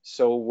women.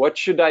 So what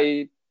should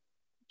I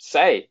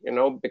say?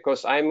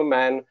 Because I'm a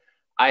man,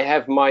 I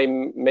have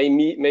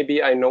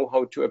maybe I know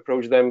how to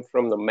approach them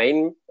from the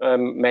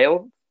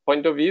male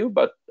point of view,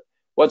 but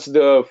what's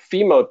the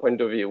female point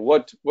of view?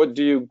 What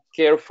do you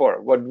care for?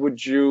 What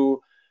would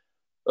you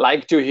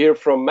like to hear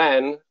from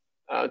men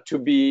to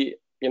be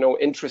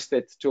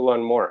interested to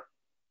learn more?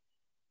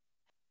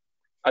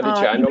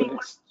 Aditya, I know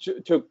it's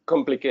too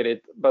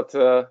complicated, but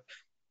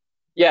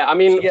yeah, I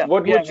mean,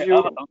 what would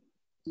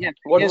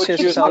you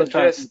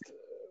suggest?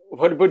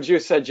 What would you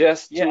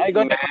suggest to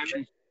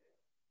men?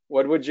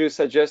 What would you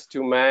suggest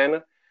to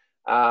men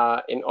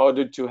in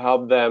order to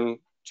help them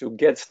to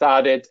get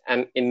started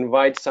and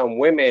invite some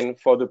women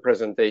for the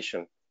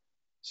presentation?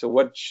 So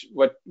what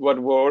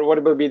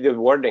will be the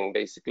wording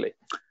basically?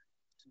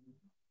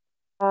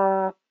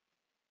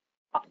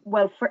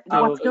 Well,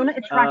 what's going to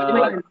attract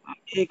women?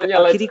 एक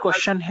आखिरी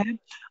question है।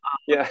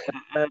 Yeah.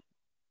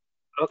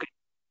 Okay.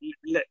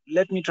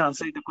 Let me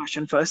translate the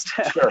question first.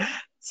 Sure.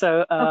 So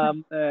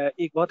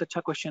एक बहुत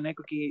अच्छा question है,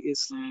 क्योंकि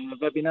इस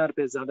webinar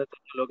पे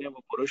ज्यादातर लोग हैं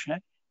वो पुरुष हैं,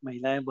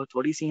 महिलाएं बहुत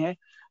थोड़ी सी हैं।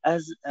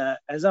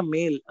 एज अ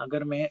मेल,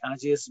 अगर मैं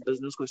आज इस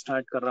बिजनेस को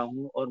स्टार्ट कर रहा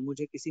हूँ और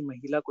मुझे किसी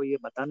महिला को ये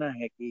बताना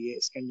है कि ये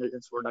स्किन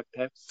इंटेलिजेंस प्रोडक्ट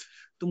है,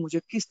 तो मुझे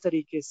किस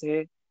तरीके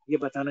से ये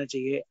बताना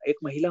चाहिए? एक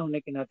महिला होने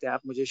के नाते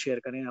आप मुझे शेयर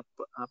करें,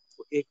 आप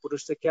एक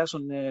पुरुष से क्या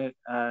सुनने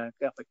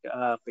क्या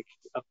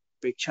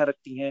अपेक्षा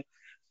रखती हैं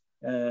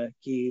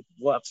कि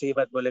वो आपसे ये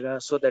बात बोलेगा,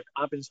 सो दैट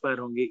आप इंस्पायर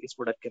होंगे इस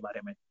प्रोडक्ट के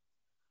बारे में।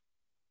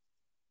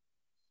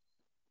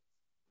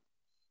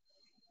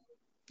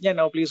 Yeah,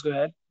 now please go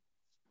ahead.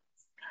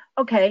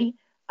 Okay.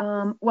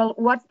 Well,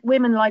 what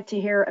women like to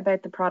hear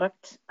about the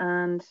product,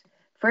 and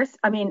first,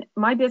 I mean,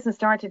 my business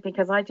started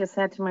because I just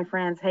said to my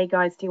friends, "Hey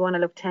guys, do you want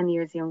to look 10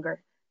 years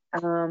younger?"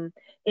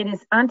 It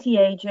is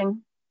anti-aging.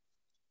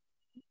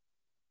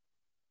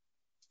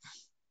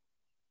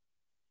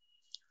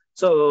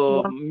 So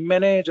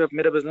मैंने जब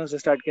मेरा business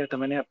start किया था,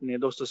 मैंने अपने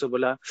दोस्तों से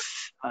बोला,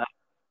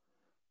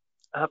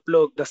 आप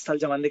लोग 10 साल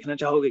जवान दिखना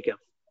चाहोगे क्या?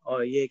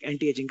 और ये एक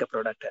एंटी एजिंग का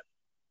प्रोडक्ट है।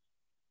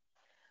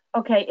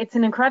 Okay, it's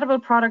an incredible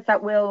product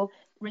that will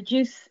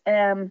reduce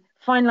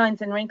fine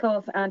lines and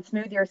wrinkles and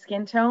smooth your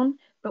skin tone.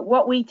 But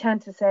what we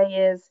tend to say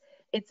is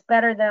it's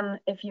better than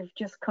if you've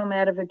just come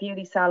out of a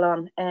beauty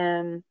salon.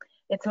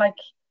 It's like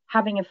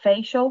having a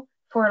facial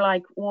for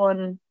like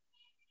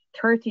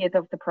 1/30th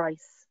of the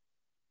price.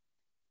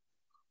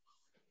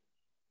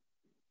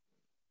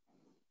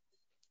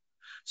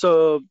 So,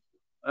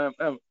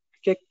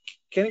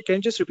 can you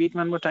just repeat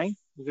one more time?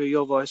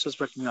 Your voice was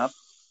breaking up.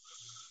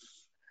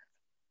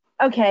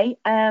 Okay,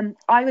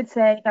 I would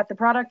say that the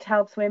product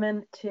helps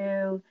women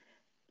to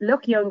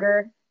look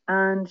younger,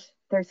 and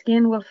their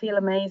skin will feel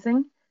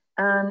amazing,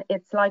 and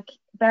it's like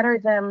better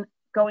than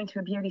going to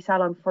a beauty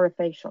salon for a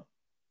facial.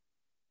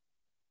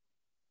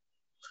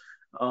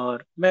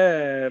 और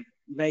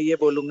मैं ये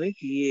बोलूँगी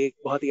कि ये एक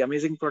बहुत ही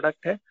amazing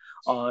product है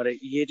और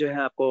ये जो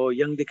है आपको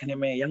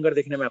यंगर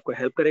दिखने में आपको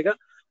हेल्प करेगा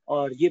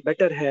और ये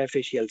बेटर है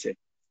फेशियल से.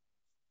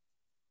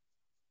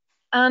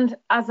 And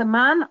as a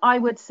man, I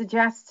would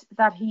suggest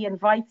that he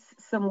invites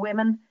some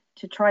women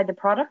to try the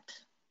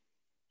product.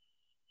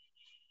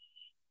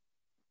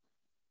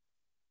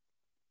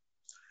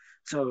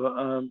 So,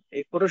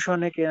 एक पुरुष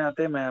होने के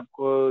नाते मैं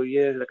आपको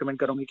ये रेकमेंड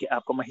करूंगी कि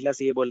आपको महिला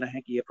से ये बोलना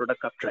है कि ये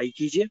प्रोडक्ट आप ट्राई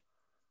कीजिए.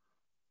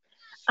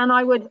 And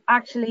I would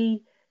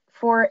actually,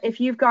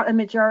 if you've got a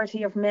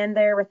majority of men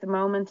there at the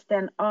moment,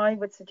 then I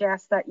would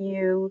suggest that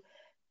you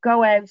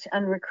go out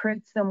and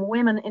recruit some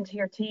women into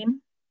your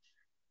team.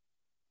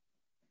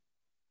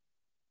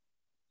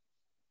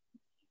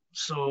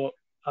 So,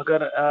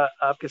 अगर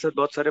आपके साथ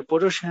बहुत सारे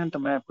पुरुष हैं तो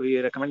मैं आपको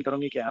ये रेकमेंड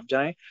करूंगी कि आप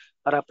जाएं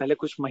और आप पहले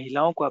कुछ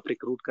महिलाओं को आप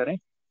रिक्रूट करें.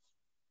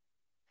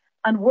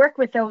 And work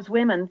with those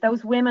women.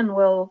 Those women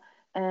will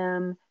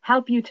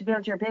help you to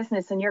build your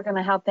business, and you're going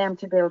to help them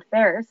to build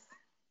theirs.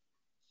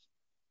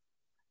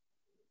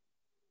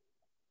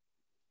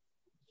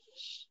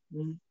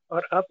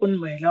 और आप उन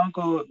महिलाओं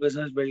को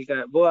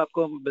वो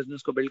आपको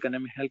बिजनेस को बिल्ड करने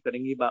में हेल्प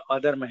करेंगी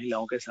अदर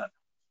महिलाओं के साथ.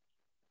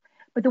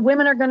 But the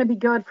women are going to be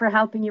good for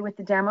helping you with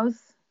the demos.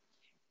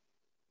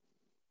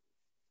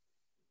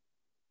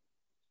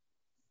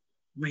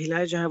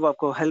 महिलाएं जो हैं वो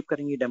आपको हेल्प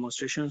करेंगी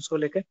डेमोन्स्ट्रेशंस को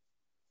लेकर.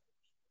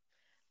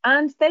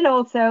 And they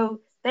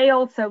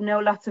also know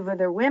lots of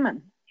other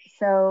women,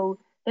 so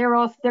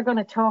they're going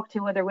to talk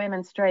to other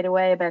women straight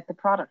away about the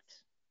product.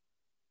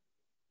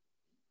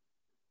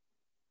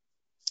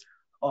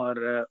 और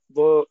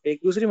वो एक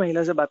दूसरी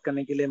महिला से बात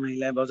करने के लिए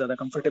महिलाएं बहुत ज्यादा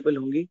कंफर्टेबल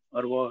होंगी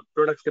और वो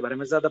प्रोडक्ट्स के बारे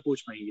में ज्यादा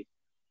पूछ पाएंगी.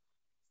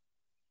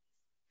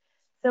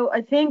 So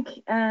I think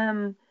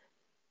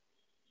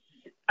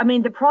I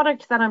mean, the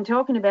product that I'm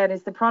talking about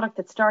is the product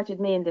that started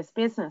me in this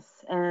business.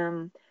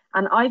 And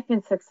I've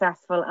been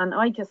successful, and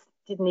I just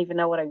didn't even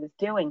know what I was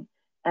doing.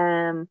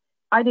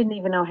 I didn't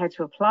even know how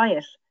to apply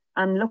it.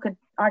 And look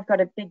I've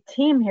got a big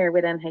team here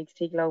with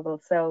NHT Global.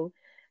 So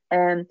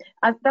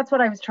that's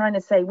what I was trying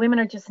to say. Women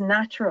are just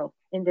natural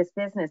in this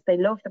business. They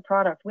love the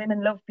product.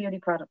 Women love beauty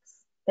products.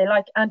 They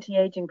like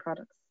anti-aging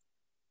products.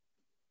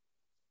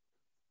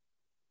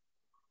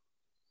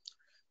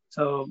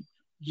 So,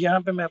 यहाँ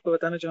पे मैं आपको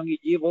बताना चाहूंगी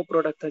ये वो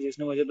product था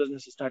जिसने मुझे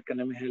बिजनेस स्टार्ट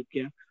करने में हेल्प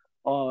किया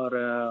और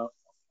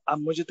अब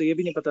मुझे तो ये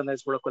भी नहीं पता था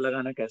इस प्रोडक्ट को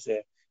लगाना कैसे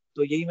है.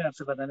 तो यही मैं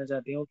आपसे बताना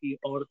चाहती हूँ कि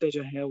औरतें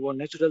जो हैं वो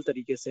नेचुरल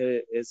तरीके से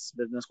इस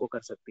बिजनेस को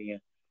कर सकती हैं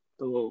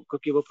तो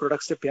क्योंकि वो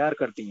प्रोडक्ट से प्यार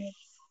करती हैं.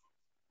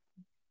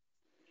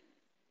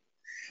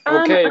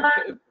 Okay.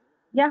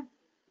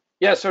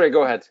 Yeah, sorry,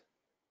 go ahead.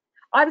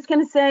 I was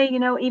going to say,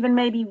 even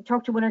maybe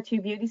talk to one or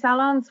two beauty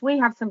salons. We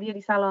have some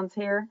beauty salons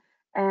here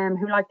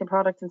who like the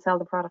product and sell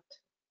the product.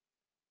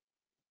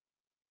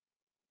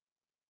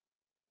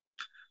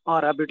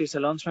 और आप beauty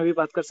saloons में भी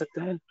बात कर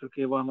सकते हैं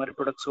क्योंकि वो हमारे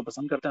प्रोडक्ट्स को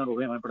पसंद करते हैं और वो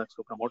भी हमारे प्रोडक्ट्स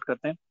को प्रमोट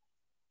करते हैं.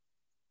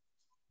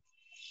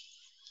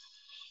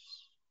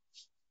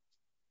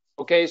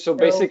 Okay, so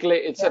basically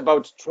it's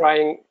about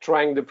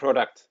trying the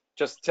product.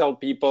 Just tell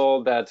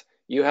people that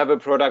you have a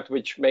product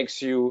which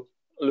makes you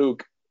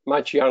look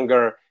much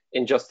younger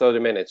in just 30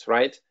 minutes,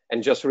 right?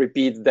 And just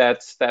repeat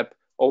that step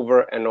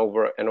over and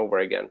over and over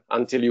again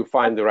until you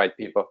find the right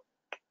people.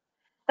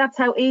 That's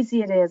how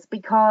easy it is,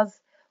 because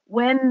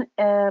when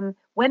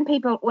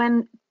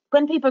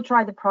people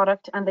try the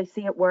product and they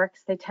see it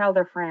works, they tell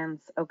their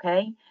friends,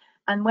 okay?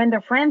 And when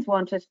their friends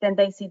want it, then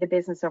they see the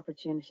business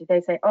opportunity.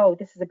 They say, oh,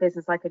 this is a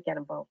business I could get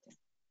involved in.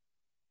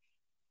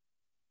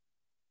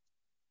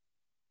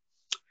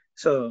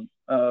 So,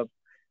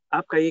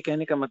 आपका ये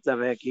कहने का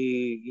मतलब है कि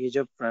ये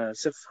जब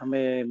सिर्फ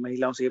हमें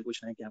महिलाओं से ये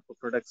पूछना है कि आपको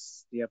प्रोडक्ट्स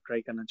ये आप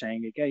ट्राई करना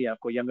चाहेंगे क्या, ये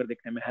आपको यंगर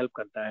दिखने में हेल्प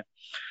करता है.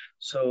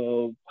 सो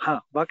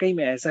हाँ, वाकई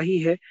में ऐसा ही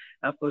है.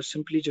 आपको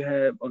सिंपली जो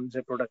है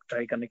उनसे प्रोडक्ट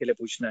ट्राई करने के लिए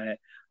पूछना है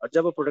और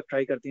जब वो प्रोडक्ट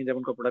ट्राई करती हैं, जब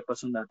उनको प्रोडक्ट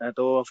पसंद आता है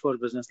तो ऑफ कोर्स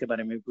बिजनेस के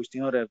बारे में भी पूछती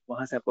हैं और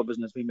वहां से आपको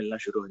बिजनेस भी मिलना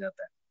शुरू हो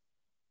जाता है.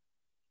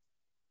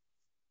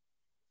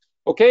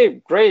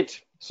 Okay,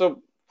 great.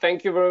 So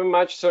thank you very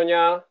much,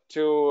 Sonia,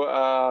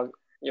 to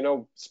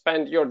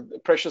spend your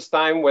precious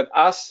time with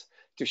us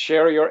to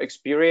share your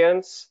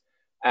experience.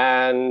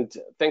 And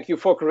thank you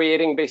for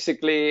creating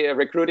basically a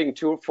recruiting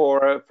tool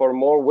for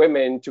more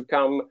women to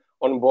come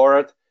on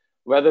board,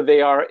 whether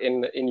they are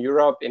in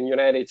Europe, in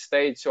United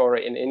States, or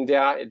in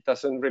India. It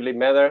doesn't really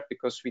matter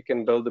because we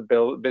can build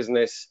a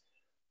business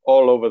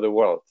all over the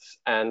world.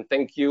 And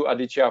thank you,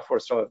 Aditya, for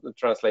the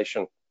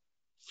translation.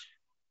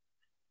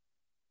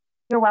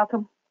 You're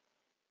welcome.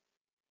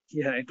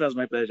 Yeah, it was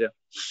my pleasure.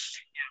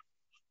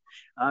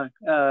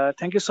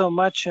 Thank you so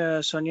much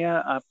Sonia,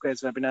 आपका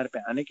इस webinar पे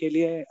आने के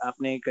लिए.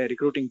 आपने एक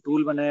recruiting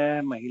tool बनाया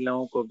है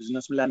महिलाओं को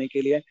बिजनेस में लाने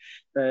के लिए.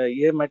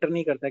 ये मैटर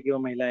नहीं करता कि वो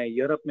महिलाएं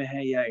यूरोप में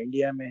हैं या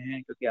इंडिया में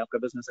हैं, क्योंकि आपका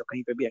बिजनेस आप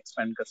कहीं पे भी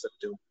एक्सपेंड कर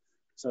सकते हो.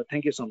 So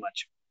thank you so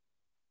much.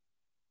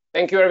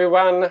 Thank you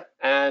everyone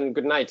and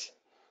good night.